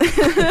 obviously, yeah.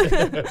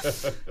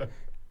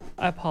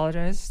 I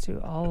apologize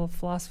to all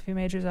philosophy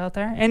majors out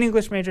there and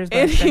English majors. By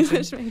and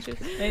extension.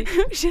 English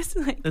major. Just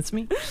like That's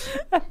me.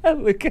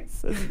 Lucas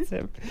says it's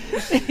him.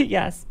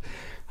 Yes.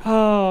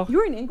 Oh, you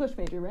were an English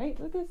major, right,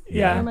 Lucas?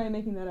 Yeah. Or am I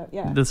making that up?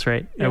 Yeah. That's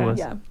right. I Yeah. was.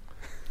 Yeah.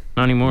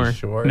 Not anymore. You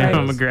sure? Now Yes.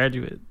 I'm a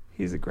graduate.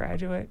 he's a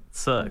graduate.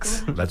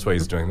 Sucks. That's why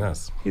he's doing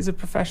this. He's a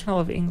professional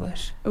of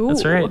English. Ooh.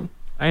 That's right.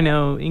 I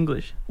know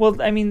English.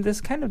 Well, I mean, this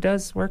kind of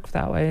does work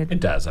that way. It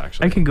does,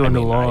 actually. I can go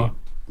into law.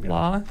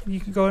 Law, you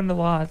can go into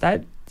law.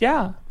 That,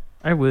 yeah,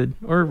 I would.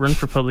 Or run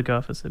for public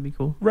office. That'd be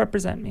cool.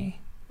 represent me.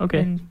 Okay.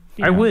 And,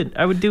 you I know, would.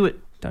 I would do it.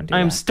 Don't do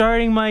I'm that.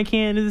 starting my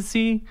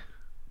candidacy.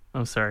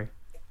 Oh, sorry.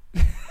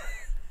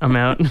 I'm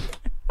out.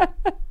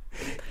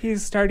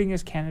 He's starting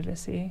his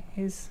candidacy.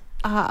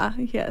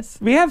 Yes.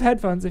 We have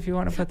headphones if you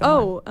want to put them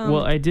on.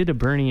 Well, I did a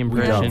Bernie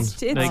impression.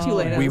 It's Like, too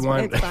late. We It's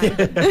want fine.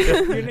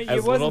 It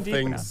as wasn't little deep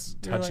things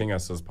enough. You're touching like,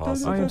 us as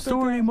possible. I am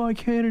starting my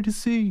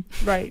candidacy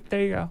Right,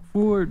 there you go.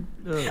 for.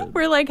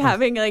 We're like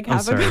having like I'm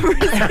half a sorry.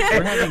 conversation.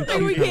 having Like,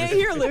 two we can't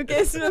hear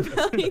Lucas.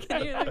 We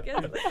can't hear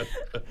Lucas.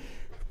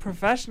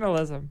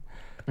 Professionalism.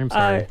 I'm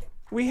sorry.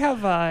 We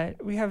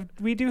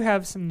do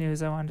have some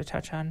news I wanted to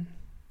touch on.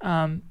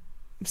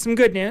 Some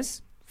good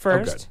news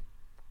first.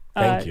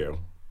 Thank you.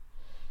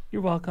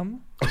 You're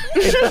welcome.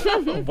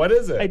 What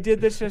is it? I did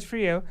this just for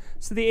you.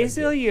 So the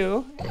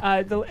ACLU,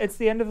 it's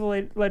the end of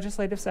the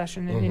legislative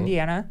session in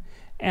Indiana,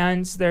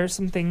 and there's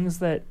some things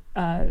that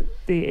the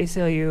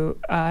ACLU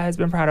has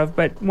been proud of,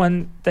 but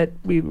one that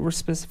we were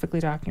specifically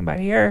talking about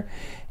here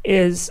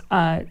is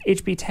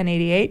HB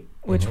 1088,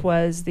 which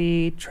was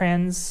the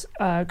trans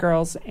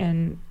girls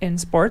in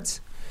sports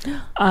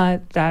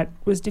that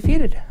was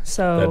defeated.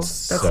 So That's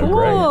so cool.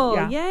 great. Cool.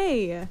 Yeah.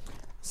 Yay.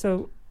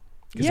 So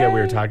Because we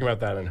were talking about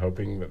that and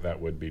hoping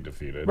that would be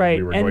defeated. Right,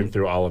 We were and- going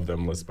through all of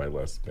them list by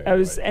list. I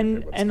was,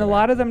 and a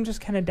lot of them just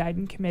kind of died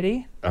in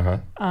committee.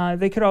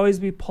 They could always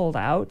be pulled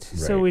out,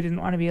 so Right. we didn't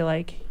want to be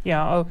like,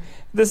 oh,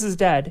 this is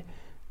dead,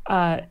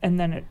 and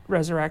then it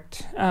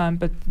resurrect,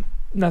 but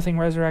nothing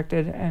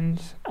resurrected,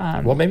 and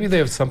Well, maybe they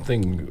have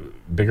something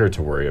bigger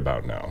to worry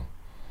about now.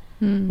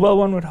 well,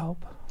 one would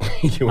hope.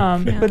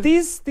 But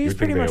these think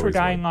pretty they much were always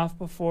dying would. off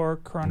before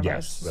coronavirus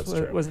Yes, that's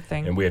true. was a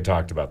thing. And we had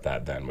talked about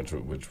that then, which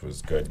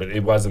was good. But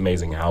it was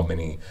amazing how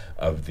many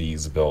of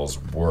these bills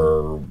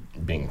were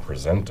being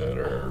presented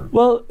or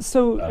Well,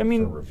 so I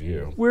mean, for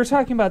review. we were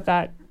talking about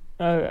that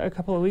a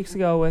couple of weeks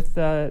ago with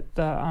the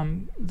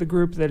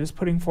group that is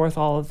putting forth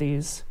all of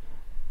these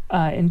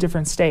in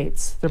different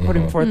states. They're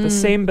putting forth the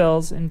same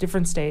bills in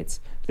different states.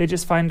 They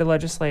just find a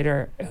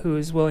legislator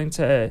who's willing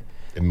to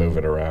And move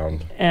it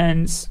around.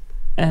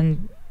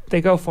 and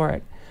they go for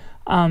it.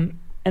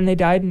 And they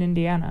died in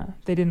Indiana.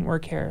 They didn't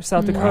work here.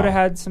 South Dakota Wow.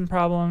 had some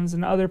problems,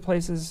 and other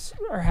places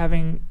are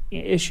having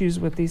issues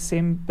with these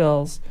same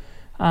bills,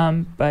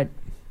 but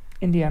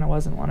Indiana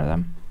wasn't one of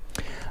them.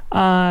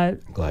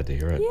 Glad to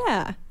hear it.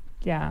 Yeah.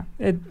 Yeah,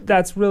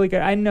 that's really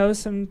good. I know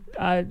some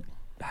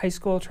high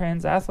school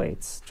trans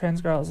athletes,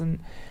 trans girls,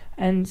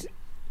 and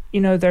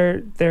you know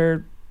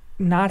they're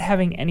not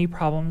having any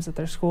problems at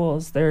their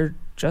schools. They're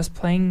just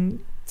playing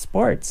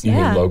sports. You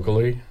Yeah. mean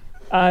locally?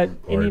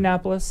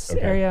 Indianapolis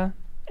Okay. area,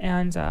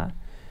 and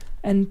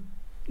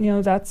you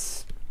know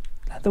that's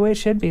the way it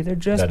should be. They're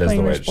just That is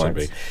playing the way their it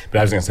sports. should be. But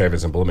I was going to say, if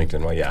it's in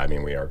Bloomington, well, yeah, I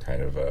mean, we are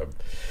kind of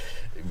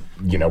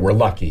we're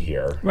lucky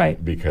here.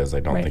 Right. Because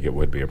I don't Right. think it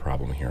would be a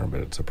problem here,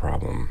 but it's a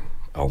problem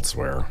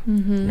elsewhere,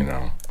 Mm-hmm. you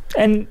know.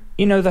 And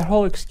you know the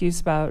whole excuse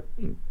about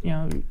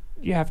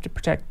you have to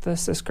protect the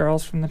cis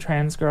girls from the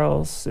trans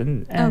girls,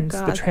 and God,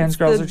 the trans it's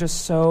girls the- are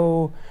just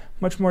so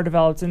much more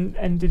developed.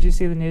 And did you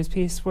see the news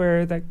piece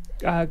where the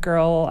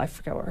girl, I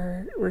forget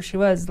where she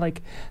was,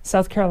 like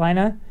South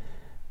Carolina,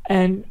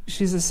 and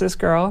she's a cis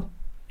girl,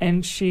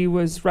 and she's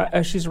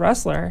a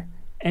wrestler,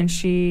 and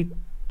she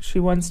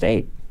won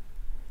state.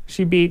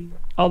 She beat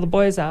all the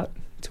boys out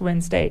to win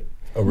state.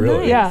 Oh, really?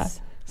 Nice. Yeah.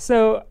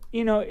 So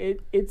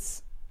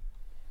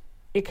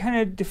it kind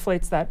of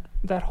deflates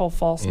that whole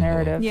false Mhm.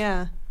 narrative.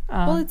 Yeah.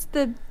 Well, it's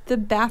the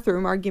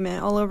bathroom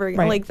argument all over again.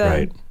 Right. Like the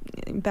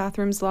Right.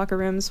 bathrooms, locker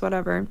rooms,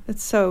 whatever.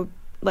 It's so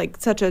like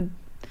such a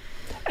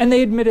and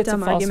they admit it's a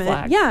dumb false argument.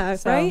 flag. Yeah,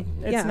 So right?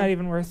 It's Yeah. not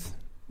even worth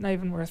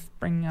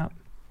bringing up.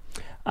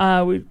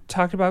 We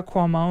talked about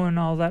Cuomo and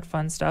all that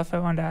fun stuff. I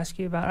wanted to ask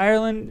you about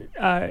Ireland.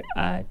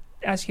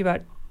 Ask you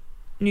about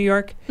New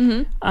York.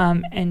 Mhm.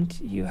 And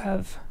you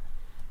have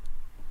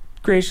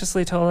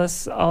graciously told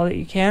us all that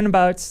you can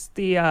about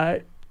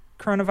the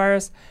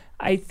coronavirus.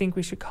 I think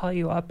we should call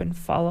you up and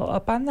follow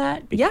up on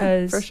that Yeah,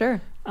 because for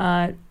sure.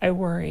 I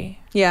worry.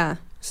 Yeah,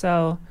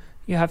 So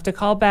you have to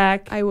call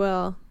back, I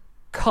will.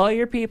 call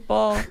your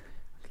people,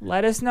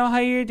 let us know how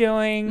you're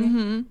doing.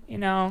 Mm-hmm. You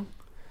know,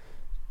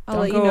 I'll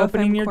don't let go you know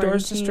opening if I'm your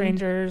doors to quarantined.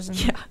 strangers.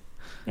 And, Yeah.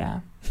 yeah.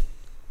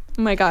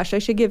 Oh my gosh, I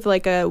should give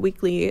like a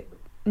weekly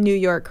New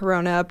York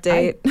Corona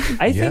update.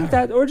 I Yeah. think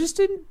that, or just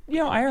in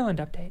Ireland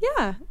update.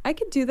 Yeah, I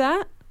could do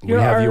that. We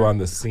have you You're- on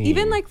the scene.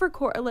 Even like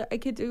I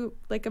could do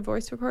like a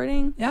voice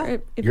recording. Yeah.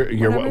 or if-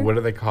 You're whatever. what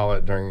do they call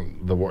it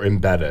during the war?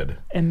 Embedded.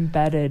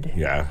 Embedded.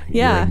 Yeah.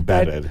 Yeah. You're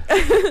embedded.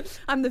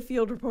 I'm the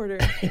field reporter.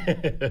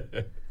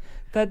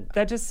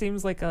 That just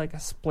seems like a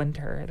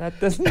splinter. That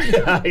doesn't.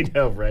 I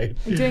know, right?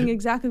 I'm doing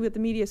exactly what the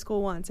media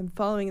school wants. I'm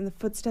following in the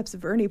footsteps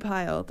of Ernie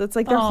Pyle. That's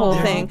like their Oh. whole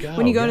There thing. you go,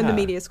 When you go into yeah. the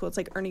media school, it's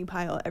like Ernie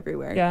Pyle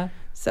everywhere. Yeah.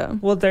 So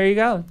Well, there you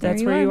go. There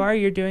That's you where you are. are.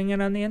 You're doing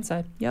it on the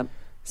inside. Yep.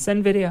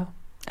 Send video.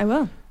 I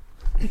will.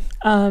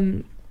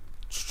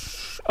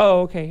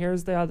 Oh, okay.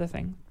 Here's the other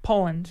thing.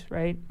 Poland,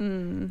 right?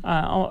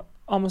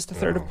 Almost a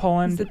third of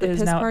Poland Is it the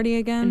piss now party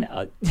again?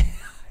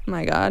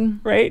 My God.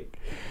 right.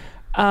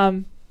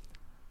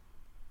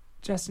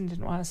 Justin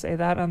didn't want to say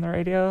that on the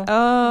radio,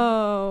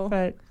 Oh.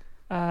 but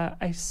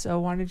I so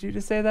wanted you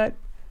to say that.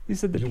 You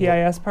said the You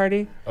PIS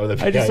party. Oh,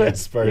 the I just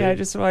PIS party. Yeah, I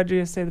just wanted you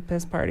to say the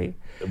piss party.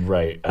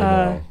 Right. I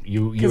know.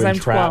 You 'cause I'm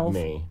entrap 12.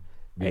 me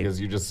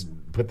because you just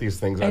put these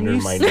things And under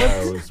you my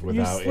slipped- nose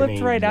without you slipped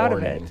any right out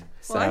of warning. it.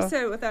 Well, I So-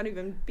 said it without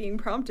even being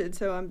prompted,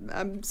 so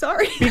I'm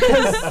sorry.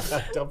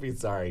 Don't be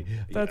sorry.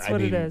 That's I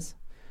what mean, it is.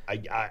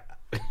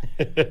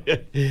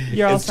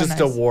 It's also just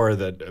nice. a war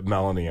that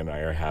Melanie and I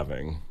are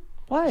having.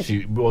 What?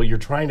 Well, you're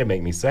trying to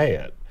make me say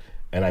it,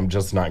 and I'm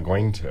just not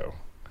going to.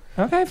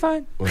 Okay,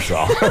 fine. That's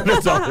all.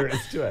 That's all there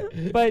is to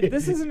it. But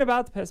this isn't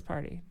about the piss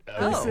party.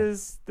 Oh.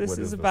 This What is is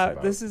this about.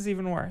 about? This is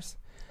even worse.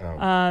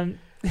 Oh,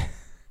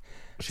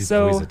 she's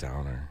so- always a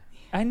downer.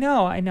 I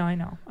know.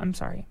 I'm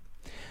sorry.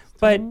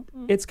 But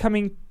it's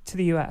coming to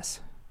the U.S.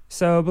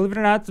 So believe it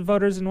or not, the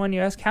voters in one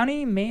U.S.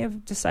 county may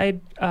have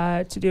decided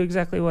to do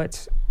exactly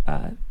what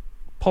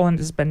Poland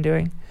has been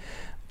doing.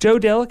 Joe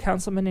Dill, a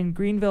councilman in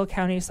Greenville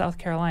County, South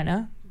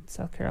Carolina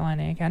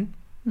again,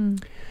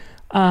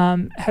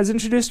 has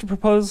introduced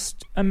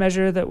a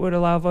measure that would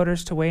allow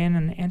voters to weigh in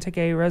an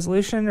anti-gay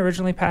resolution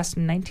originally passed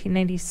in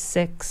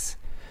 1996.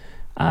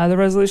 The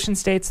resolution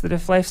states that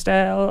if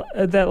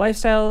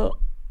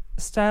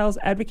lifestyles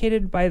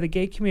advocated by the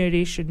gay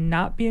community should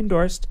not be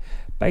endorsed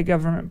by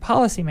government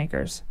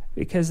policymakers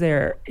because they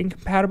are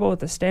incompatible with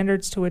the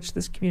standards to which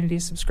this community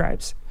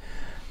subscribes.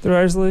 The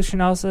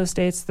resolution also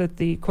states that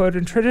the, quote,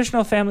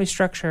 traditional family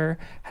structure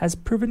has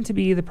proven to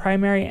be the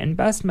primary and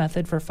best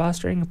method for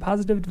fostering a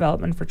positive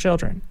development for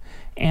children,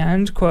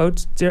 and,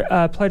 quote,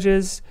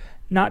 pledges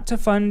not to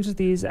fund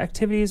these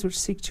activities which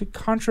seek to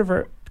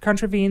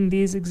contravene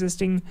these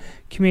existing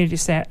community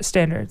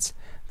standards.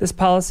 This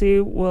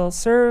policy will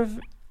serve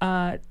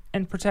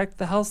and protect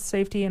the health,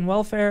 safety, and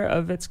welfare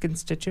of its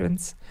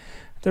constituents.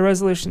 The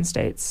resolution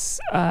states,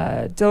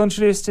 Dill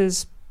introduced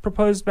his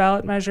proposed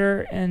ballot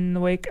measure in the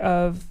wake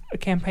of a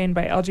campaign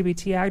by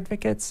LGBT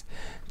advocates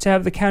to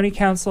have the county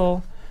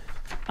council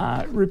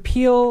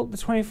repeal the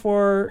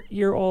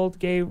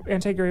 24-year-old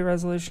anti-gay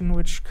resolution,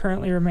 which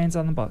currently remains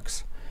on the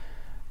books.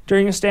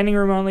 During a standing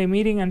room only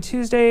meeting on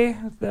Tuesday,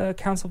 the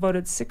council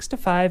voted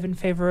 6-5 in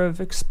favor of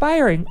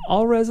expiring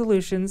all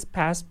resolutions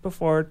passed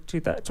before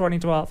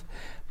 2012.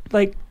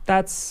 Like,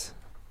 that's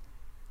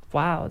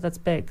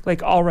big.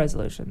 Like, all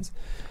resolutions.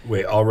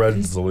 Wait, all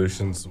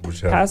resolutions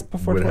which Passed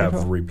before would have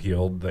 2012.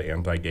 repealed the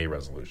anti-gay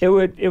resolution.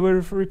 It would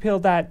have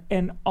repealed that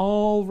and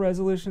all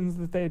resolutions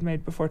that they had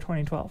made before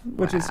 2012,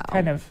 which is Wow.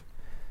 kind of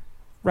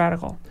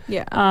radical.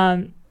 Yeah.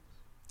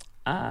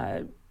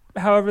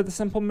 However, the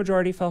simple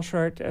majority fell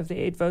short of the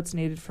 8 votes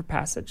needed for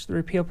passage. The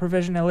repeal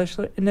provision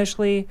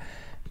initially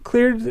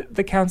cleared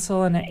the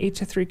council in an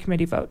 8-3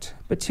 committee vote,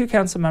 but 2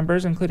 council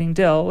members, including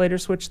Dill, later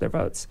switched their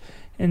votes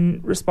in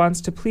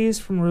response to pleas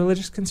from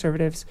religious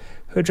conservatives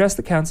who addressed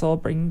the council,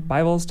 bringing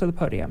Bibles to the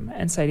podium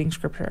and citing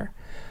scripture.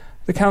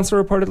 The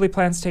council reportedly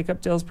plans to take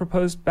up Dill's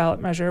proposed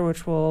ballot measure,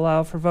 which will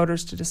allow for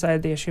voters to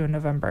decide the issue in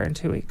November in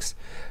 2 weeks.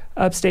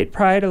 Upstate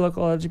Pride, a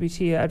local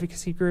LGBT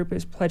advocacy group,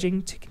 is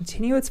pledging to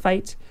continue its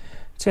fight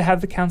to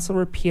have the council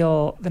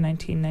repeal the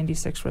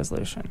 1996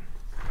 resolution.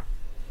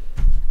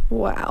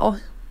 Wow.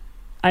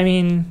 I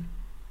mean,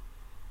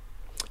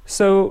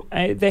 so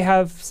they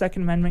have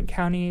Second Amendment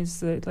counties,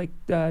 they're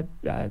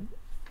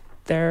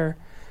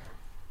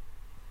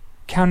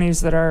counties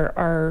that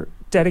are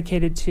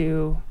dedicated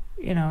to,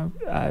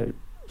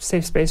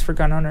 safe space for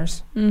gun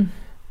owners.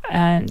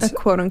 And A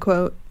quote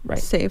unquote Right.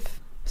 safe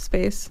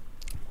space.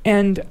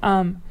 And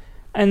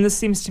this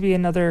seems to be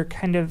another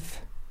kind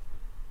of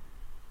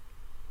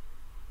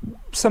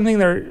something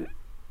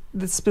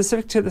that's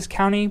specific to this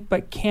county,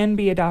 but can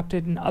be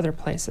adopted in other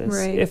places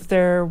Right. if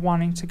they're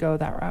wanting to go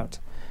that route,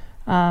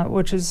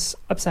 which is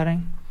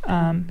upsetting.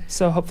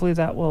 So hopefully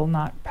that will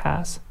not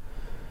pass.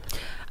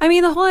 I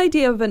mean, the whole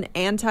idea of an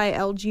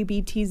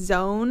anti-LGBT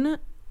zone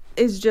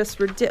is just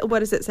what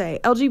does it say?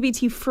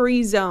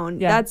 LGBT-free zone.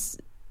 Yeah. That's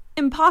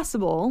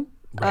impossible.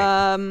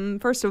 Right.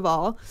 First of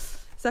all.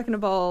 Second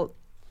of all,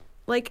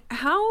 like,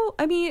 how?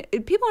 I mean,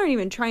 people aren't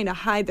even trying to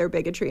hide their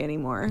bigotry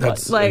anymore.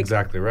 That's like,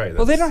 exactly right.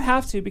 Well, they That's- don't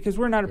have to because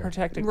we're not a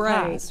protected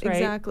right, class, right?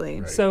 exactly.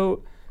 Right.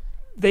 So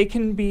they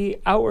can be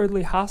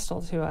outwardly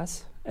hostile to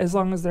us as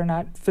long as they're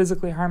not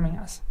physically harming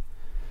us.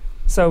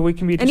 So we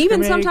can be And even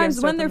discriminated sometimes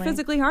against when they're openly.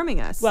 physically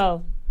harming us.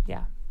 Well,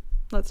 yeah,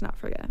 let's not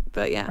forget.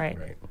 But yeah. right.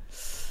 Right.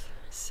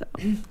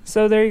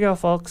 So there you go,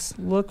 folks.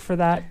 Look for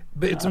that.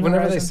 But it's on the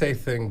whenever they horizon. say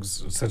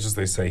things such as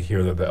they say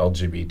here that the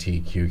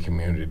LGBTQ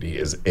community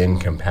is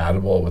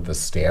incompatible with the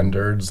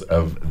standards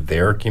of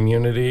their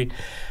community,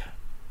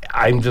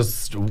 I'm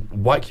just,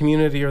 what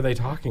community are they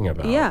talking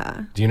about?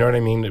 Yeah. Do you know what I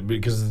mean?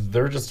 Because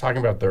they're just talking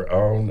about their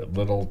own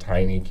little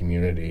tiny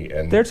community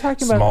and They're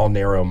talking about- small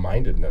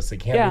narrow-mindedness. It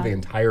can't Yeah. be the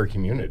entire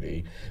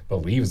community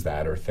believes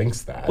that or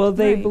thinks that. Well,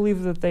 they Right.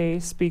 believe that they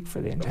speak for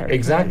the entire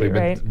exactly,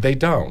 community, but right? they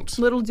don't.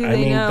 Little do I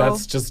they mean, know.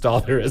 that's just all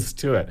there is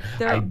to it.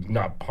 They're- I'm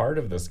not part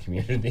of this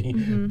community,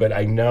 Mm-hmm. but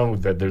I know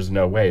that there's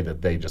no way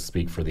that they just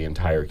speak for the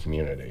entire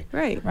community.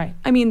 Right. Right.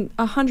 I mean,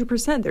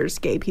 100% there's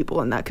gay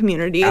people in that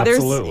community.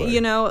 Absolutely.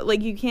 There's,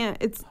 like, you can't,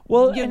 it's,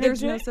 Well, and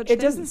there's it, no such it thing.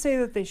 doesn't say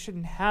that they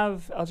shouldn't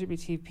have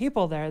LGBT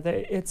people there.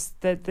 That it's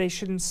that they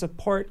shouldn't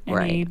support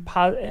any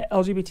Right.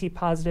 LGBT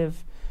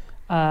positive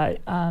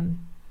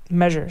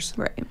measures.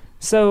 Right.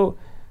 So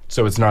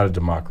So it's not a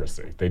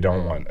democracy. They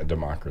don't want a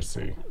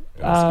democracy.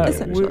 In this community.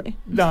 Essentially.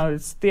 no,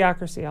 it's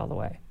theocracy all the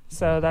way.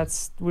 So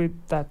that's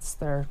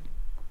their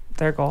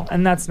goal,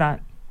 and that's not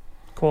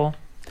cool.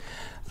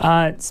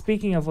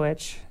 Speaking of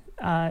which,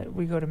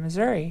 we go to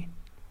Missouri,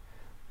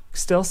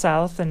 still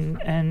south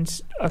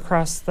and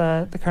across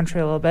the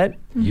country a little bit.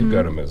 You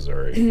go to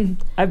Missouri.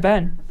 I've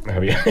been,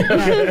 Have you?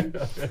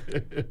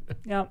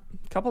 yeah,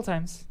 a couple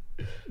times.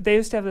 They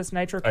used to have this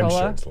nitro I'm sure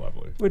cola, it's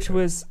lovely. which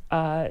was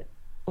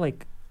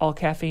like all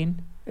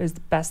caffeine. It was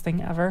the best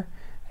thing ever.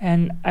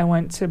 And I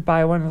went to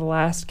buy one of the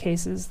last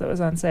cases that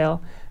was on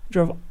sale.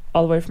 Drove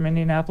all the way from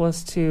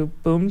Indianapolis to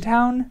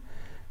Boomtown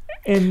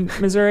in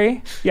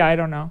Missouri. Yeah, I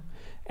don't know.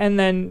 And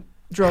then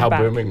drove How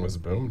back. booming was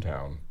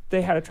Boomtown?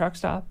 They had a truck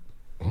stop.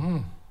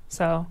 Mm.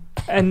 So,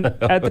 and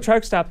at the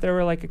truck stop, there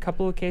were like a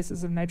couple of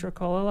cases of nitro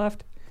cola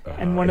left.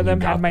 And one of you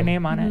them had got my them.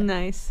 name on it.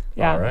 Nice.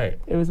 Yeah. All right.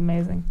 It was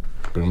amazing.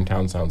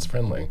 Boomtown sounds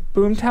friendly.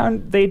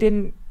 Boomtown, they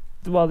didn't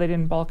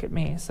balk at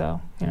me,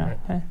 so, you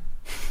know.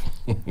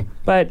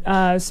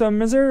 But so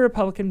Missouri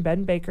Republican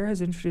Ben Baker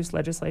has introduced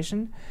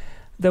legislation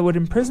that would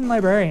imprison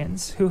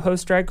librarians who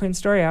host Drag Queen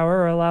Story Hour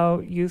or allow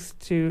youth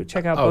to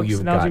check out books you've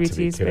in got to be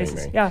LGBT kidding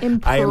spaces. me. Yeah. I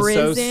am so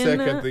Imprison? sick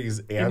of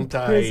these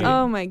prison.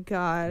 Oh my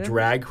God.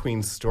 drag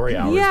queen story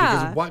hours Yeah.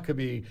 because what could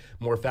be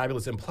more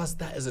fabulous? And plus,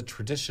 that is a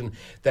tradition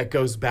that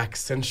goes back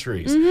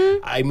centuries.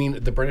 Mm-hmm. I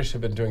mean, the British have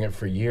been doing it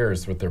for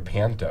years with their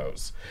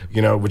pantos,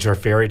 which are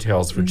fairy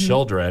tales for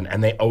children,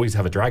 and they always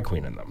have a drag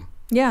queen in them.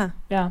 Yeah.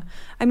 Yeah.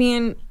 I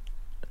mean,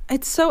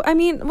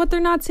 what they're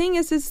not saying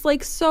is it's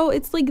like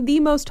the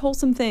most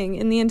wholesome thing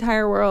in the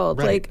entire world.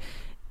 Right. Like,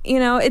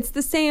 it's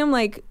the same,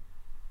 like,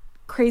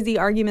 crazy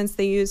arguments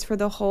they use for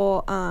the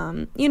whole,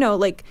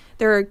 like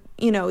there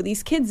are,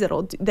 these kids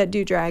that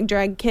do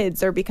drag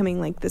kids are becoming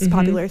like this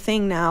popular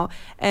thing now.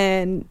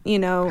 And,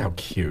 How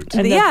cute.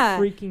 And yeah.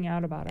 they're freaking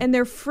out about it. And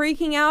they're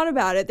freaking out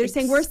about it. They're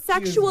saying we're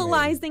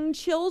sexualizing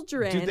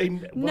children. Do they,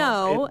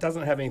 no. It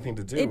doesn't have anything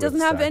to do with It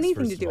doesn't have sex,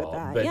 anything to first do of with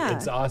all. that, But yeah.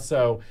 it's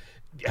also,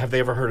 have they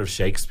ever heard of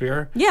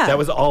Shakespeare? Yeah. That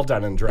was all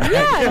done in drag.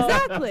 Yeah,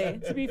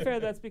 exactly. To be fair,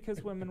 that's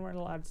because women weren't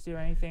allowed to do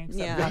anything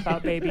except Yeah. pop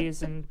out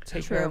babies and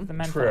take care True. of the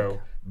men. True.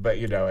 But,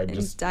 I'm And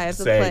just die of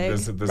the saying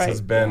plague. this Right.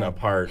 has been a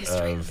part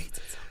of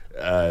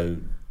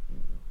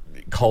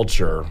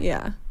culture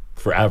Yeah.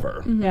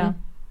 forever. Yeah.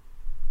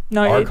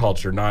 No, Our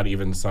culture, not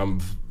even some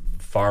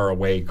far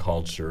away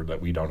culture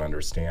that we don't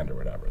understand or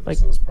whatever.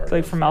 This like is part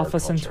of from our Alpha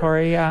culture.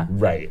 Centauri, yeah,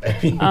 Right. I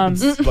mean,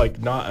 it's like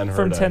not unheard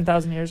from of.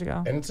 10,000 years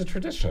ago. And it's a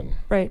tradition.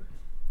 Right.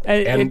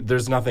 And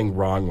there's nothing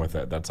wrong with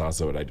it. That's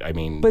also what I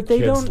mean. But they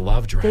kids don't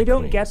love drag They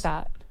don't queens. get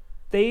that.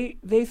 They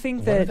think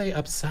What are that they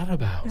upset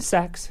about?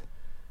 sex.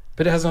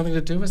 But it has nothing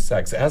to do with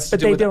sex. It has to But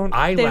do they with don't-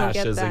 they don't get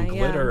eyelashes and that,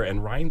 glitter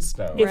and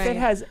rhinestones. If Right. it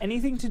has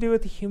anything to do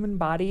with the human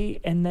body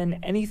and then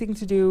anything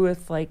to do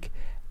with like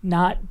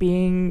not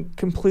being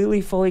completely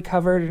fully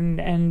covered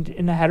and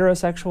in a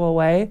heterosexual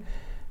way,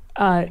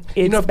 it's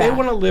if they bad.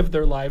 want to live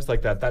their lives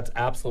like that, that's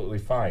absolutely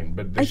fine.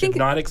 But they I should think-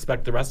 not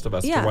expect the rest of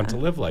us to Yeah. want to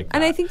live like that.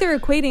 And I think they're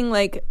equating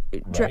like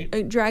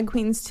Right. drag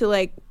queens to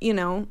like,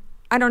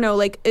 I don't know,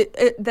 like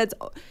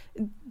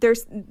they're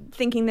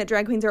thinking that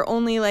drag queens are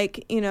only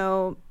like,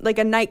 like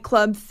a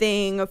nightclub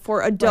thing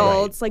for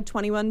adults, like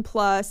 21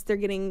 plus. They're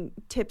getting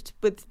tipped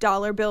with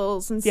dollar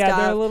bills and Yeah,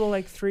 stuff. they're little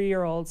like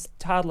 3-year-olds,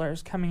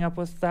 toddlers coming up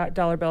with that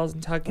dollar bills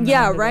and tucking them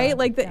Yeah, into right? the-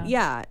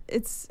 Like,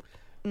 it's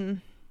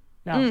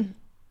No.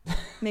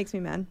 makes me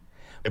mad.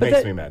 it But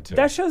makes me mad too.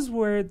 That shows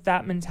where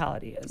that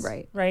mentality is.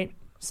 Right. Right.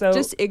 So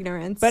Just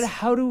ignorance. But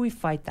how do we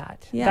fight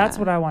that? Yeah. That's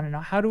what I want to know.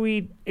 How do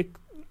we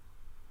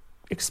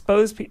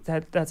expose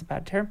people? That's a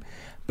bad term.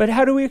 But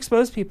how do we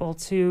expose people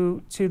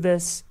to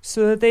this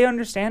so that they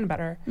understand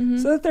better?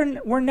 So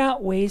that we're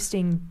not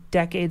wasting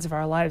decades of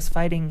our lives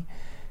fighting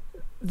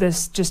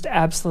this just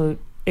absolute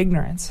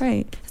ignorance.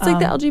 Right. It's like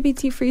the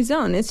LGBT free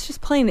zone. It's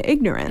just plain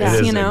ignorance,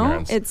 It is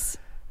Ignorance. ignorance.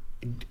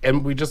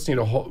 And we just need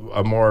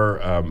a more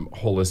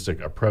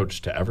holistic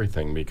approach to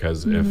everything,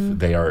 because if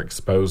they are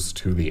exposed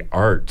to the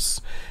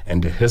arts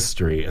and to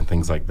history and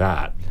things like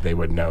that, they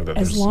would know that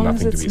As there's long as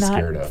nothing to it's be not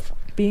scared of.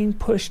 being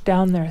pushed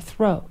down their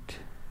throat.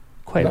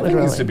 Quite Nothing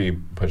literally. needs to be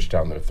pushed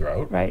down their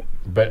throat. Right.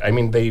 But, I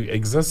mean, they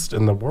exist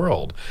in the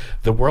world.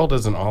 The world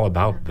isn't all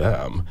about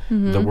them.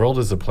 The world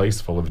is a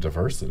place full of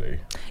diversity.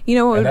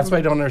 And that's why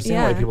I don't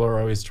understand why people are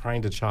always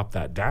trying to chop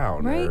that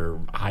down Right. or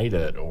hide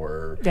it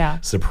or Yeah.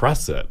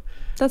 suppress it.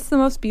 That's the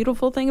most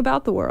beautiful thing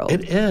about the world.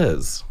 It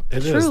is. It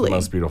is the Truly.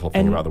 most beautiful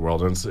thing about the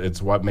world. And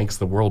it's what makes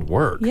the world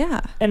work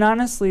Yeah. And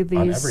honestly, on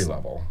these every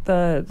level.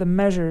 the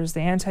measures, the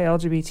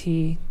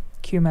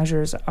anti-LGBTQ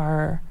measures,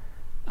 are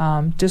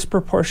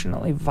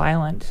disproportionately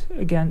violent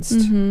against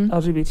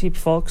LGBT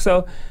folks.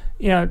 So,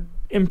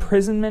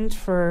 imprisonment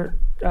for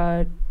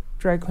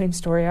Drag Queen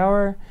Story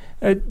Hour.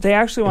 They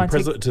actually want to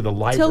Imprison take. to the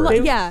library.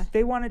 Yeah.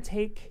 They want to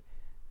take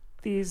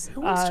these.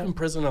 Who wants to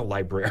imprison a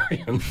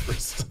librarian,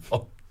 first of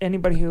all?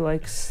 Anybody who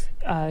likes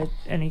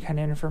any kind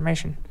of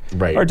information,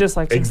 Right. or just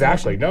likes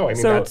Exactly. information. No, I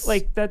mean, so that's...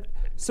 like that.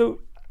 So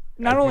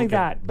not I only think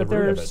that, the but root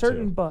there are of it,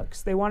 certain too.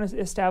 books. They want to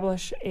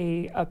establish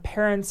a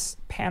parents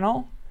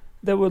panel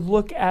that would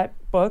look at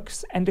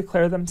books and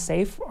declare them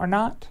safe or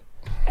not,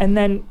 and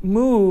then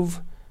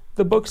move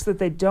the books that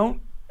they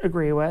don't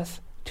agree with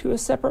to a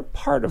separate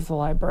part of the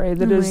library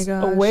that Oh my is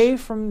gosh. away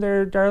from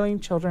their darling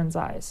children's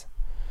eyes.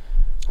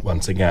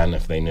 Once again,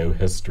 if they knew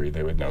history,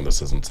 they would know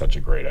this isn't such a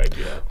great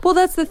idea. Well,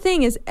 that's the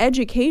thing, is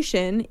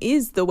education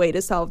is the way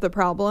to solve the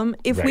problem.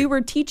 If we Right.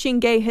 were teaching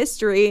gay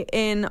history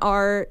in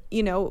our,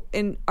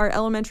 in our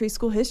elementary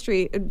school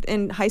history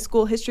and high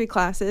school history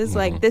classes,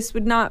 like this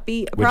would not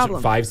be a Which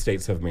problem. 5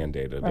 states have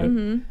mandated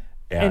it.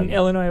 And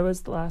Illinois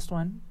was the last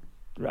one,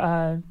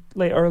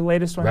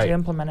 latest one Right. to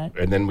implement it.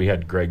 And then we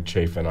had Greg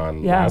Chafin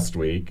on Yeah. last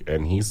week,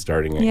 and he's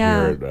starting it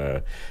Yeah. here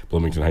at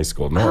Bloomington High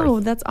School North. Oh,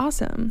 that's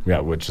awesome. Yeah,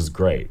 which is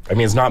great. I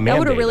mean, it's not mandated. That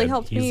would have really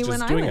helped He's me just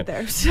when I doing went it.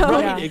 there. So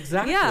Right, Yeah.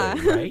 exactly. Yeah.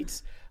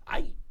 Right?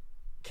 I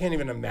can't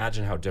even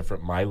imagine how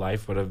different my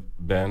life would have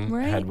been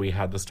Right. had we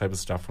had this type of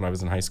stuff when I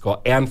was in high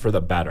school, and for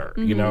the better.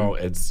 You know,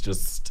 it's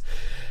just...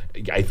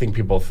 I think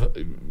people,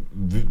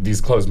 these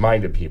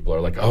closed-minded people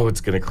are like, oh,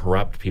 it's going to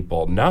corrupt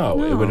people.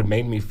 No, it would have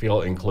made me feel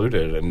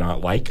included and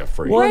not like a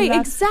freak. Well, right,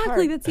 that's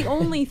exactly. hard. That's the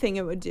only thing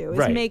it would do, is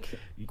Right. make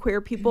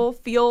queer people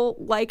feel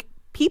like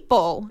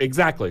people.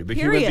 Exactly. The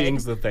Period. human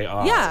beings that they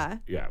are. Yeah.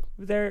 Yeah.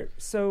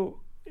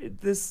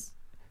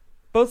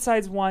 Both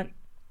sides want,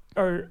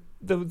 or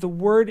the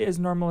word is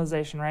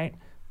normalization, right?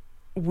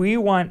 We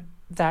want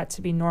that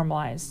to be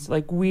normalized.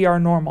 Like, we are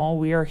normal,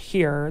 we are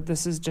here,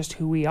 this is just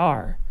who we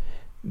are.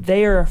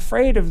 They are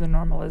afraid of the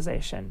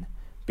normalization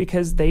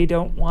because they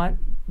don't want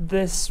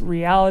this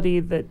reality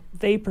that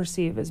they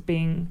perceive as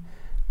being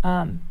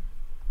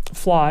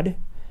flawed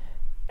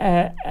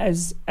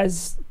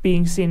as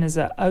being seen as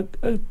a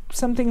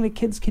something that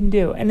kids can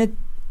do. And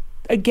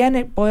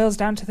it boils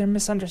down to their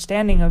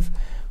misunderstanding of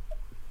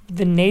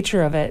the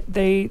nature of it.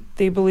 They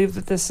believe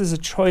that this is a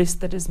choice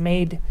that is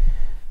made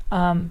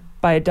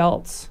by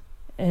adults,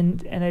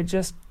 and I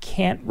just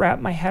can't wrap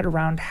my head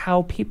around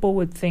how people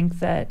would think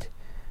that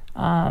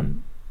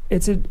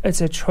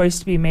it's a choice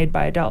to be made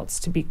by adults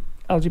to be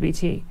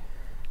LGBT.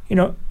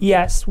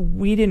 Yes,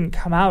 we didn't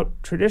come out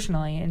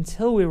traditionally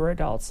until we were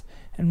adults,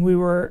 and we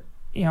were,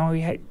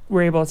 we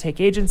were able to take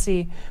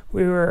agency.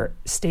 We were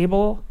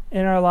stable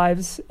in our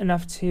lives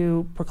enough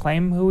to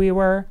proclaim who we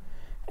were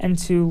and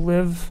to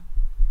live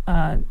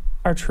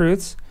our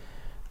truths.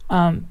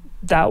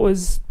 That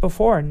was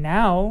before.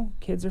 Now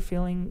kids are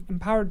feeling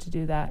empowered to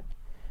do that,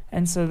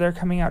 and so they're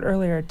coming out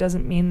earlier. It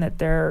doesn't mean that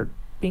they're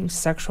being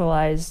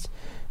sexualized.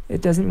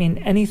 It doesn't mean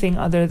anything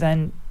other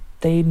than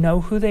they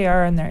know who they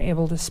are and they're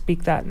able to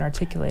speak that and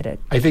articulate it.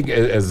 I think,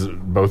 as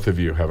both of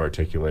you have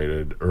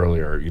articulated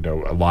earlier,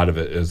 a lot of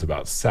it is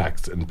about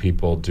sex, and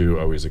people do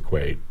always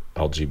equate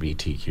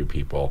LGBTQ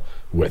people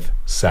with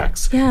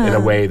sex in a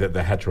way that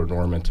the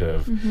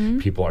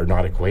heteronormative people are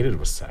not equated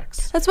with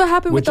sex. That's what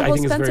happened with the whole I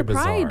think is Spencer very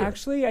Pride bizarre.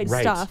 Actually,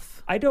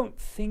 stuff. I don't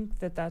think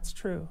that that's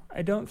true.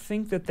 I don't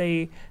think that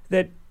that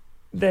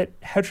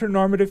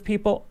heteronormative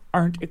people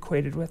aren't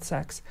equated with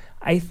sex.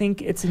 I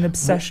think it's an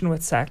obsession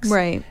with sex.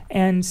 Right.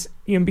 And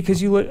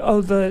because you look,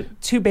 the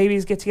two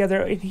babies get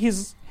together, and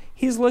he's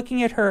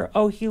looking at her,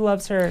 he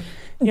loves her.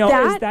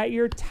 Is that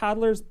your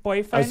toddler's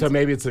boyfriend? So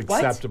maybe it's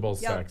acceptable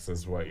sex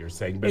is what you're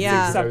saying. But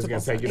Yeah. I was going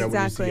to say, when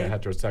you see a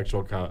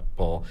heterosexual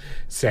couple,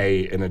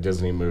 say in a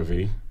Disney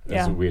movie,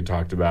 as we had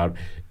talked about,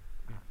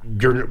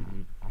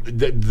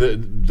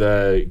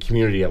 the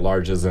community at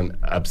large isn't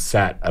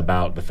upset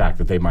about the fact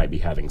that they might be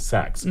having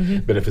sex.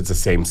 But if it's a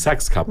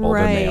same-sex couple,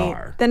 then they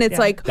are. Then it's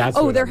like, That's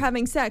they're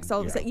having sex all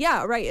of a sudden.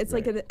 Yeah, right. It's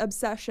like Right. an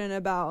obsession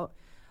about,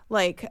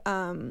 like,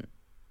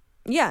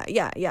 yeah,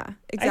 exactly.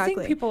 I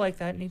think people like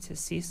that need to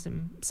see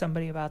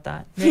somebody about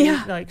that.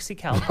 Maybe,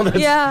 seek help.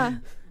 Yeah.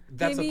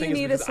 That's Maybe the you thing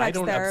need is a because I sex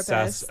don't obsess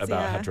therapist,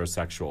 about yeah.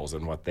 heterosexuals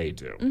and what they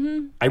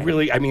do. I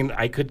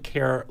could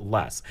care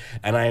less.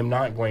 And I am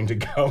not going to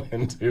go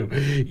into,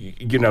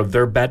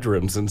 their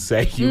bedrooms and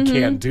say, you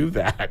can't do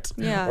that.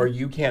 Yeah. Or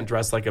you can't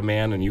dress like a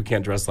man and you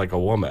can't dress like a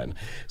woman.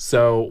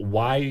 So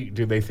why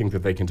do they think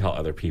that they can tell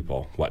other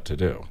people what to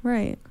do?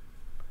 Right.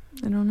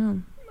 I don't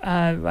know.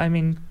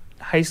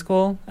 High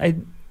school,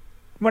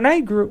 when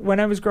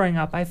I was growing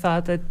up, I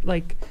thought that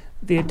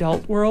the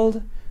adult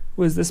world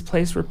was this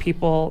place where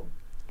people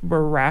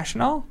were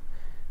rational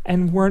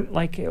and weren't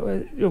like it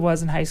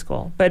was in high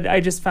school. But I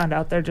just found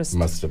out they're just...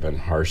 Must have been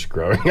harsh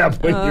growing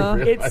up when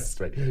you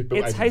realized.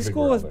 It's high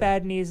school with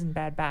bad knees and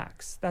bad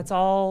backs. That's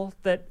all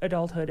that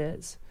adulthood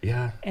is.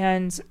 Yeah.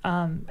 And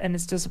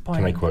it's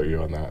disappointing. Can I quote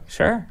you on that?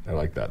 Sure. I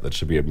like that. That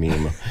should be a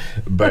meme.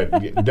 But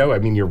no,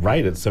 you're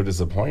right. It's so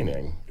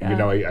disappointing.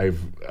 Yeah. I've...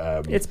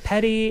 it's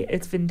petty.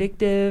 It's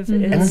vindictive.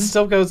 and it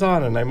still goes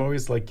on. And I'm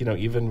always like,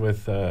 even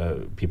with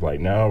people I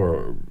know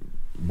or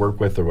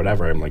work with or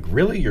whatever, I'm like,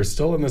 really? You're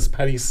still in this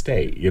petty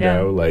state,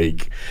 shouldn't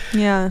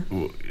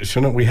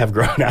we have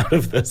grown out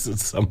of this at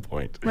some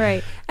point?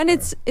 Right. And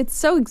it's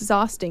so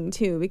exhausting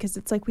too, because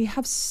it's like we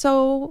have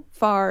so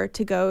far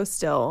to go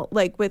still,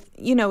 like with,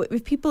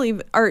 if people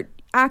even are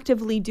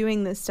actively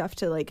doing this stuff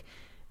to like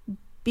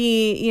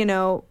be,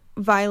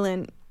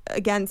 violent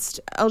against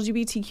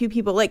LGBTQ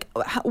people, like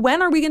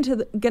when are we going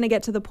to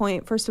get to the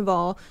point, first of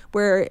all,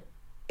 where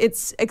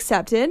it's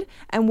accepted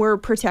and we're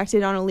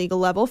protected on a legal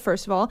level,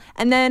 first of all.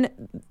 And then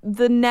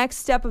the next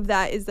step of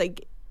that is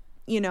like,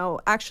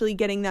 actually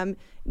getting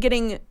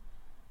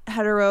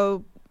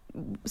hetero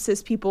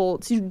cis people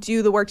to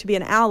do the work to be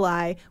an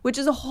ally, which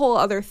is a whole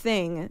other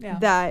thing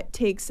that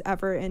takes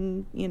effort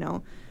and,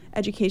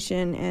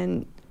 education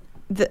and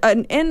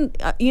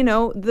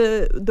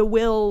the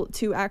will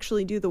to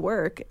actually do the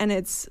work. And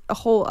it's a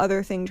whole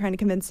other thing trying to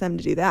convince them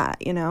to do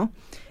that,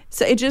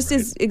 So it just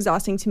is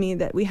exhausting to me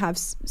that we have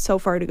so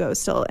far to go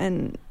still.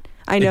 And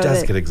I know it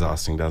does get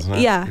exhausting, doesn't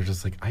it? Yeah. You're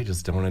just like, I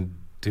just don't want to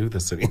do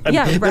this anymore.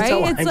 Yeah, right? That's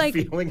how It's I'm like,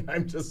 feeling.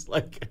 I'm just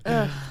like,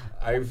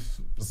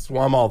 I've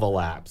swum all the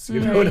laps.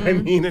 You know what I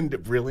mean?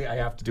 And really, I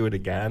have to do it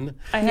again.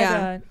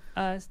 I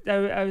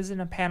was in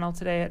a panel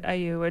today at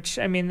IU, which,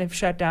 they've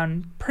shut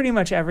down pretty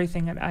much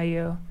everything at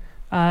IU.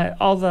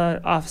 All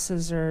the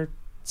offices are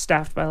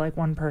staffed by like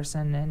one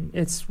person, and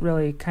it's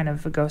really kind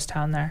of a ghost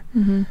town there.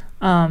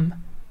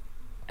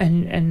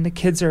 And the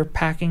kids are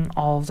packing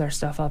all of their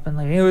stuff up and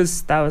leaving.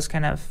 That was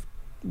kind of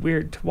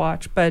weird to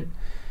watch, but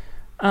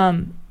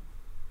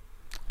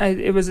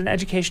it was an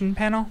education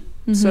panel,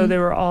 so they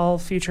were all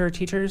future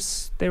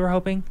teachers, they were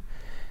hoping,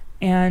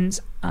 and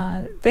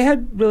they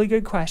had really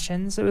good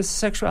questions. It was a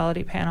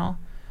sexuality panel,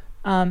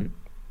 and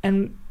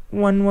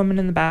one young woman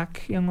in the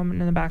back,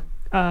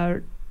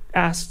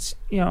 asked,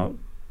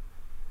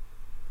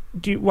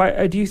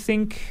 what do you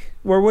think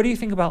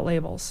about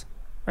labels,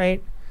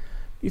 right?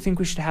 You think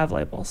we should have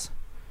labels?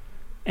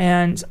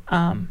 And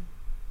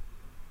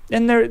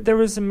there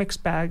was a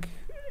mixed bag,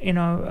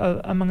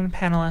 among the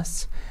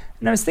panelists.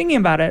 And I was thinking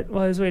about it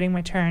while I was waiting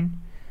my turn.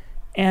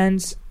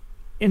 And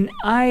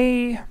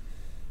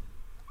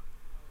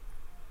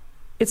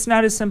it's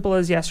not as simple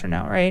as yes or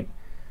no, right?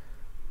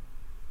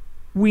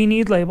 We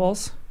need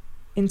labels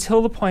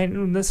until the point,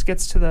 and this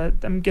gets to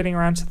I'm getting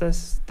around to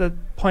the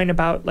point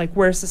about like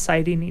where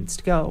society needs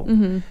to go.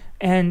 Mm-hmm.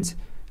 And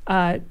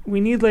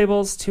we need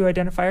labels to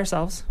identify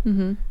ourselves.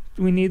 Mm-hmm.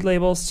 We need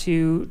labels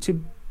to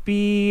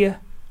be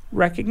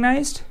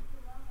recognized,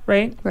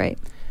 right? Right.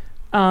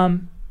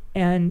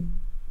 And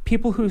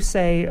people who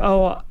say,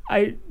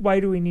 why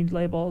do we need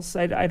labels?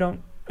 I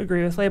don't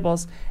agree with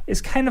labels,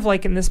 is kind of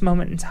like in this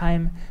moment in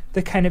time,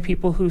 the kind of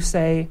people who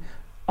say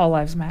all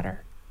lives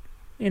matter.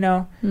 You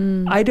know,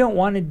 I don't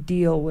want to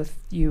deal with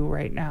you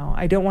right now.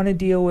 I don't want to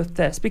deal with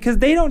this, because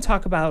they don't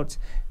talk about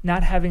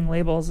not having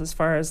labels as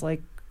far as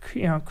like,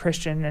 you know,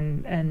 Christian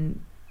and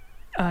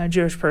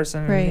Jewish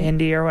person, right.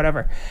 Hindi or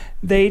whatever.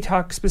 They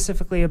talk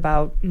specifically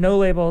about no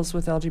labels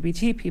with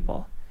LGBT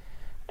people,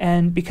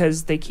 and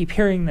because they keep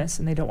hearing this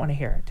and they don't want to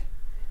hear it.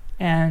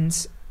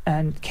 And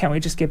can't we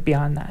just get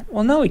beyond that?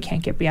 Well, no, we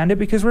can't get beyond it,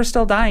 because we're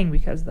still dying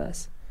because of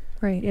this.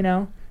 Right. You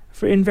know,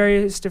 in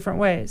various different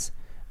ways.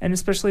 And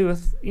especially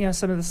with, you know,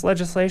 some of this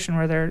legislation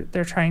where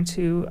they're trying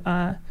to,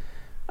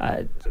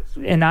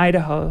 in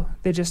Idaho,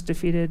 they just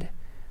defeated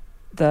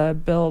the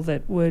bill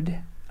that would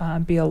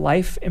be a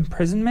life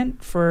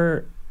imprisonment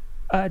for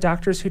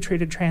doctors who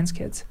treated trans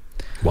kids.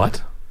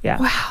 What? Yeah.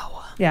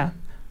 Wow. Yeah.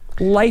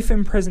 Life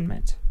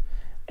imprisonment.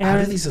 And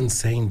how do these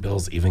insane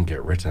bills even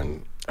get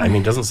written? I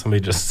mean, doesn't somebody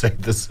just say,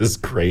 this is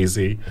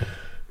crazy?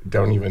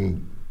 Don't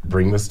even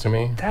bring this to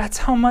me? That's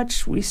how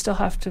much we still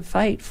have to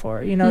fight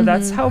for. You know,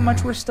 that's how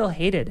much we're still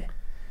hated.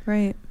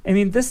 Right. I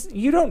mean,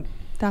 you don't.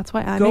 That's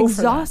why I'm go for that.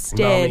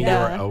 exhausted. Mommy,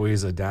 you're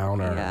always a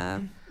downer. Yeah.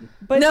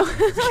 But no.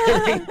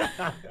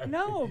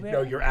 No,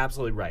 No, you're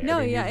absolutely right. No,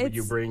 I mean, yeah,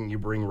 you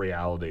bring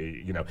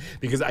reality, you know,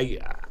 because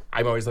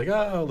I'm always like,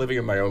 oh, living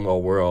in my own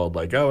little world,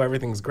 like, oh,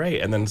 everything's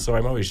great. And then so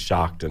I'm always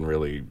shocked and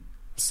really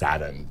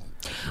saddened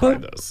by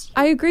this.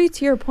 I agree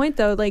to your point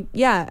though. Like,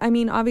 yeah, I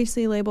mean,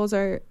 obviously labels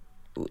are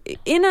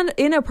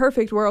in a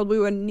perfect world, we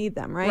wouldn't need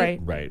them, right?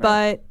 Right.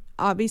 But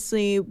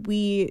obviously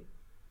we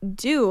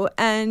do.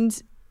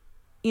 And,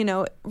 you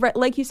know,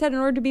 like you said, in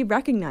order to be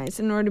recognized,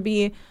 in order to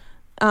be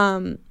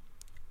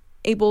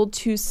able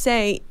to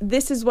say,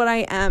 this is what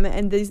I am,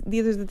 and these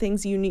are the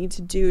things you need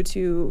to do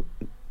to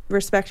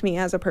respect me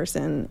as a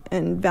person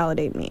and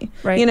validate me.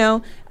 Right. You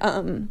know,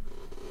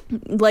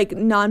 like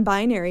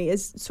non-binary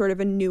is sort of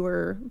a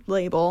newer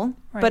label,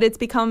 but it's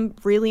become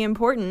really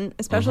important,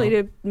 especially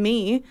to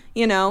me,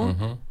 you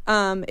know.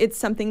 It's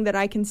something that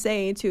I can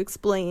say to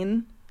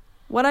explain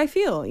what I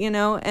feel, you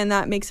know, and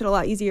that makes it a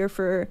lot easier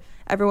for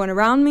everyone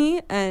around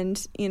me,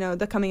 and, you know,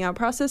 the coming out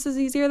process is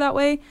easier that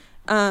way.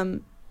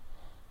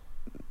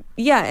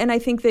 Yeah, and I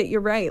think that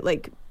you're right.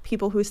 Like,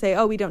 people who say,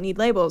 oh, we don't need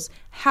labels,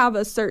 have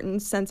a certain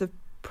sense of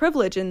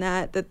privilege in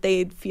that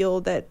they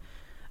feel that,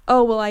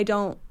 oh, well, I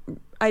don't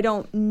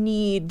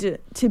need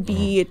to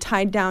be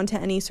tied down to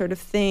any sort of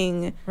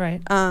thing.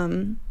 Right.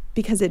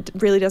 Because it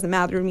really doesn't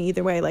matter to me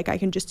either way. Like, I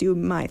can just do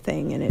my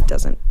thing and it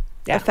doesn't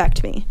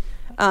affect me.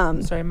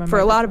 Sorry, for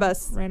a lot of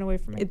us, ran away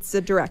from me. It's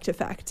a direct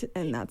effect,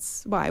 and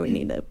that's why we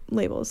need the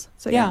labels.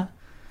 So yeah.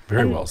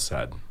 Very well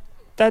said.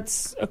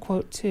 That's a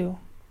quote too.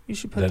 You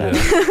should put that.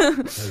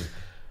 Is.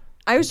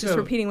 I was just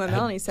repeating what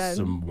Melanie said.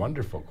 Some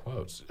wonderful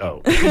quotes.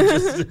 Oh,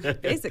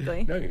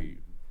 basically. No,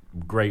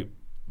 great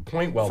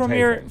point. Well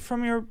taken.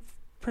 From your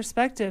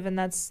perspective, and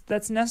that's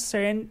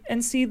necessary.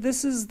 And see,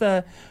 this is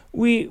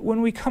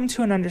when we come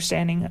to an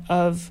understanding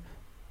of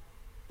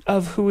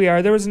who we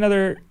are. There was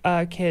another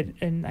kid,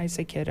 and I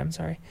say kid, I'm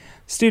sorry,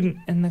 student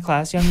in the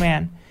class, young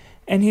man,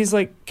 and he's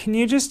like, "Can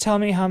you just tell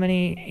me how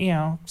many, you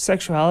know,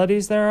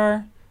 sexualities there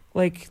are?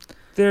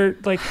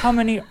 How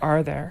many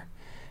are there?"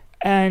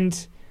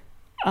 And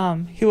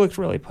he looked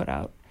really put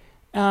out.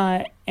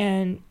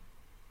 And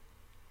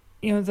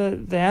you know,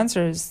 the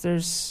answer is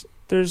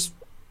there's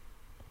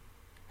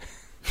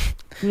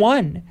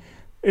one.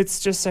 It's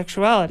just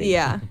sexuality.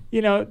 Yeah.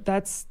 You know,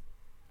 that's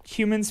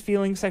humans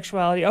feeling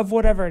sexuality of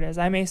whatever it is.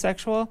 I'm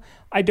asexual.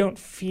 I don't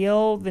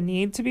feel the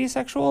need to be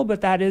sexual,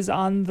 but that is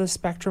on the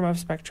spectrum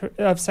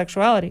of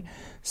sexuality.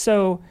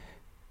 So,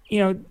 you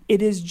know,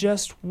 it is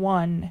just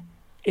one.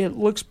 It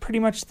looks pretty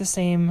much the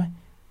same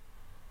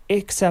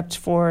except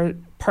for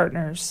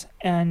partners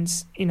and,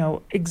 you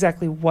know,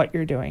 exactly what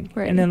you're doing.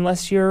 Right. And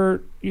unless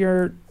you're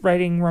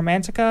writing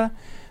romantica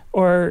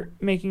or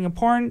making a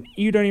porn,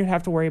 you don't even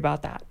have to worry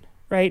about that,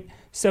 right?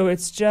 So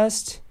it's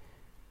just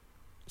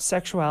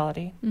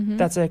sexuality. Mm-hmm.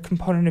 That's a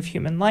component of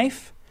human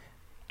life.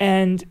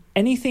 And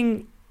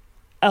anything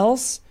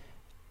else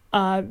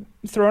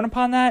thrown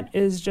upon that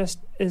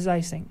is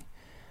icing.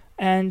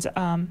 And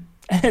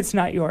it's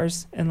not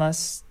yours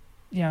unless,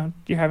 you know,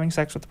 you're having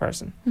sex with the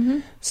person. Mm-hmm.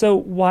 So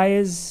why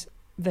is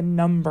the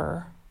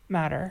number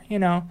matter, you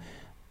know?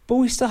 But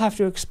we still have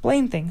to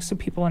explain things so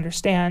people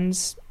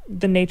understand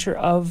the nature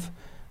of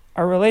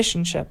our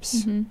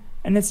relationships. Mm-hmm.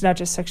 And it's not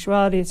just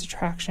sexuality, it's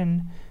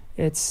attraction,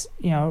 it's,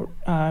 you know,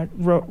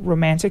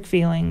 romantic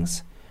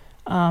feelings,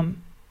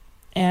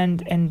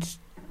 and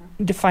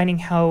defining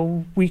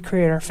how we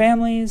create our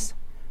families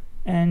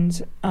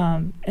and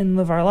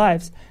live our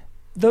lives.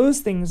 Those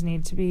things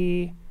need to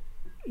be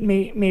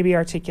maybe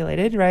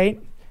articulated, right?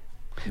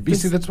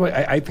 See, that's why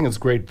I think it's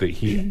great that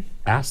he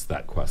asked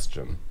that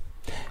question.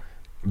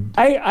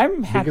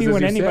 I'm happy Because, as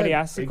when you anybody said,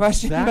 asks a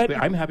question. Exactly.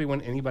 But I'm happy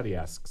when anybody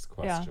asks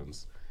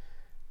questions.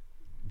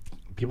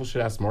 People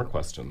should ask more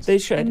questions. they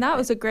should. And that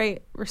was a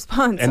great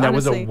response. And that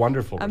was a honestly.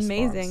 wonderful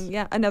Amazing. response.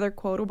 Yeah, another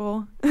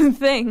quotable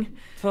thing.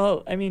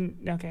 Well, I mean,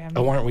 okay.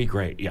 Oh, aren't we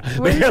great? Yeah.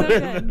 We're so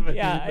good.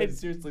 Yeah, But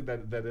seriously,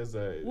 that is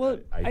a... Well,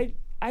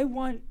 I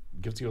want...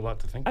 gives you a lot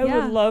to think I about.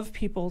 Yeah. would love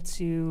people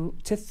to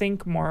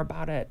think more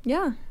about it.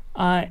 Yeah.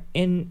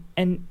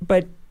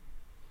 But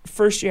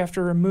first you have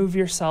to remove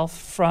yourself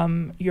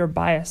from your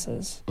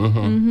biases. Mm-hmm.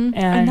 And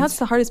And that's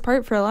the hardest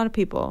part for a lot of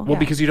people. Well,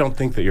 because you don't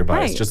think that you're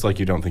biased, Right. just like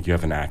you don't think you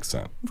have an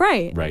accent.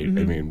 Right. Right? I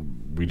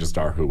mean, we just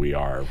are who we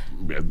are,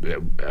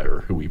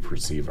 or who we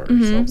perceive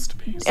ourselves to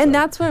be. So And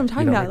that's what I'm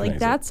talking don't about. Like, recognize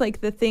that's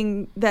like the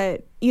thing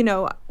that,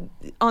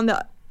 on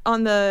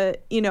the,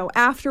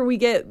 after we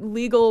get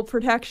legal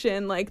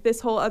protection, like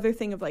this whole other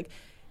thing of like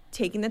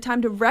taking the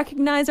time to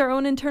recognize our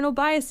own internal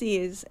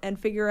biases and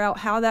figure out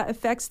how that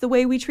affects the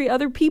way we treat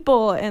other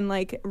people and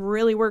like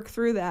really work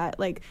through that.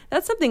 Like,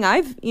 that's something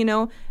I've,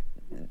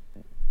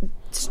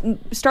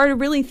 started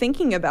really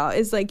thinking about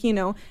is like,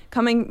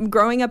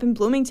 growing up in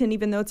Bloomington,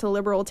 even though it's a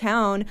liberal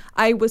town,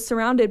 I was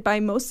surrounded by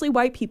mostly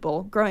white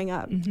people growing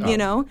up,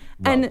 Well,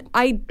 and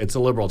it's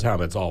a liberal town,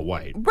 but it's all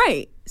white.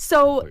 right.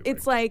 So Completely.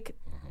 it's like,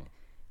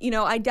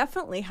 I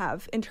definitely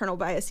have internal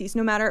biases,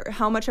 no matter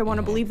how much I want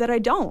to believe that I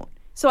don't.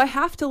 So I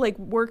have to like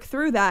work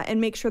through that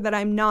and make sure that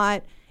I'm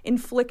not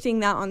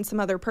inflicting that on some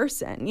other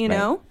person,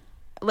 Right.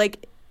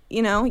 Like,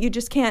 you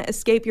just can't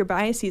escape your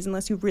biases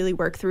unless you really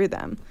work through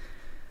them.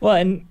 Well,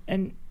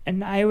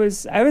 and I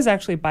was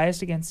actually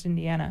biased against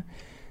Indiana.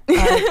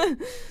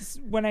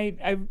 When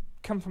I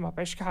come from up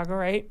by Chicago,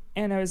 right?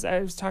 And I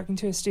was talking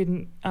to a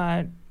student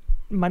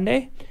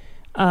Monday,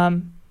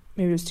 maybe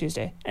it was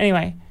Tuesday.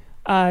 Anyway,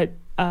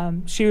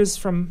 she was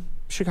from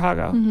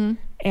Chicago,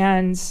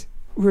 and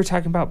we were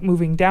talking about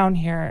moving down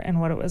here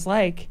and what it was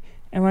like.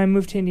 And when I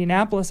moved to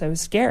Indianapolis, I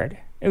was scared.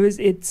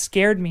 It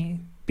scared me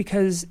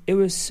because it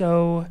was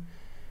so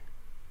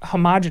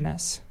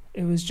homogenous.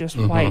 It was just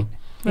white,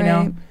 you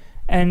know,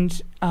 and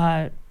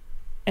that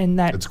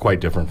It's quite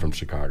different from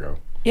Chicago.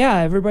 yeah,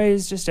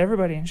 everybody's just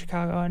everybody in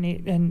Chicago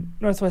and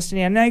Northwest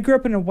Indiana. And I grew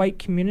up in a white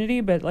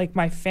community, but like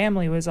my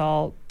family was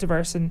all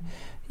diverse. And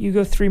you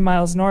go 3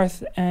 miles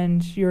north,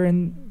 and you're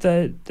in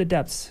the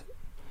depths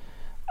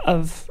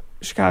of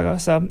Chicago.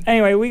 So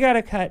anyway, we got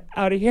to cut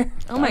out of here.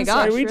 Oh my I'm gosh,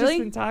 sorry, we really? just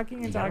been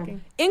talking and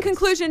talking. In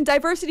conclusion,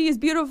 diversity is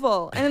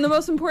beautiful and the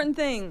most important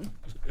thing.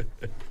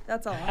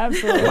 That's all.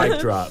 Absolutely. Mic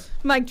drop.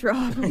 Mic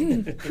drop.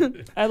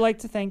 I'd like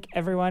to thank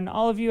everyone,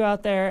 all of you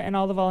out there, and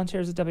all the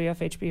volunteers at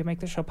WFHB who make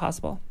the show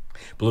possible.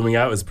 Blooming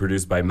Out is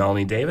produced by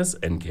Melanie Davis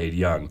and Kate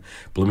Young.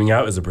 Blooming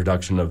Out is a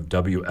production of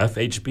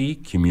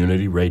WFHB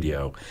Community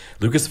Radio.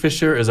 Lucas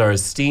Fisher is our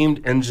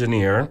esteemed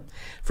engineer.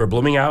 For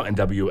Blooming Out and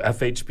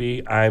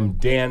WFHB, I'm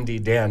Dandy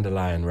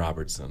Dandelion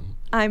Robertson.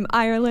 I'm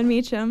Ireland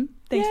Meacham.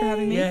 Thanks for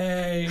having me.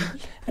 Yay!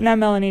 And I'm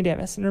Melanie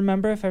Davis. And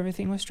remember, if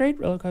everything was straight,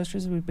 roller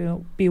coasters would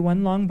be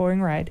one long,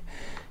 boring ride.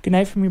 Good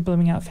night from your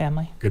Blooming Out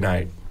family. Good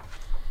night.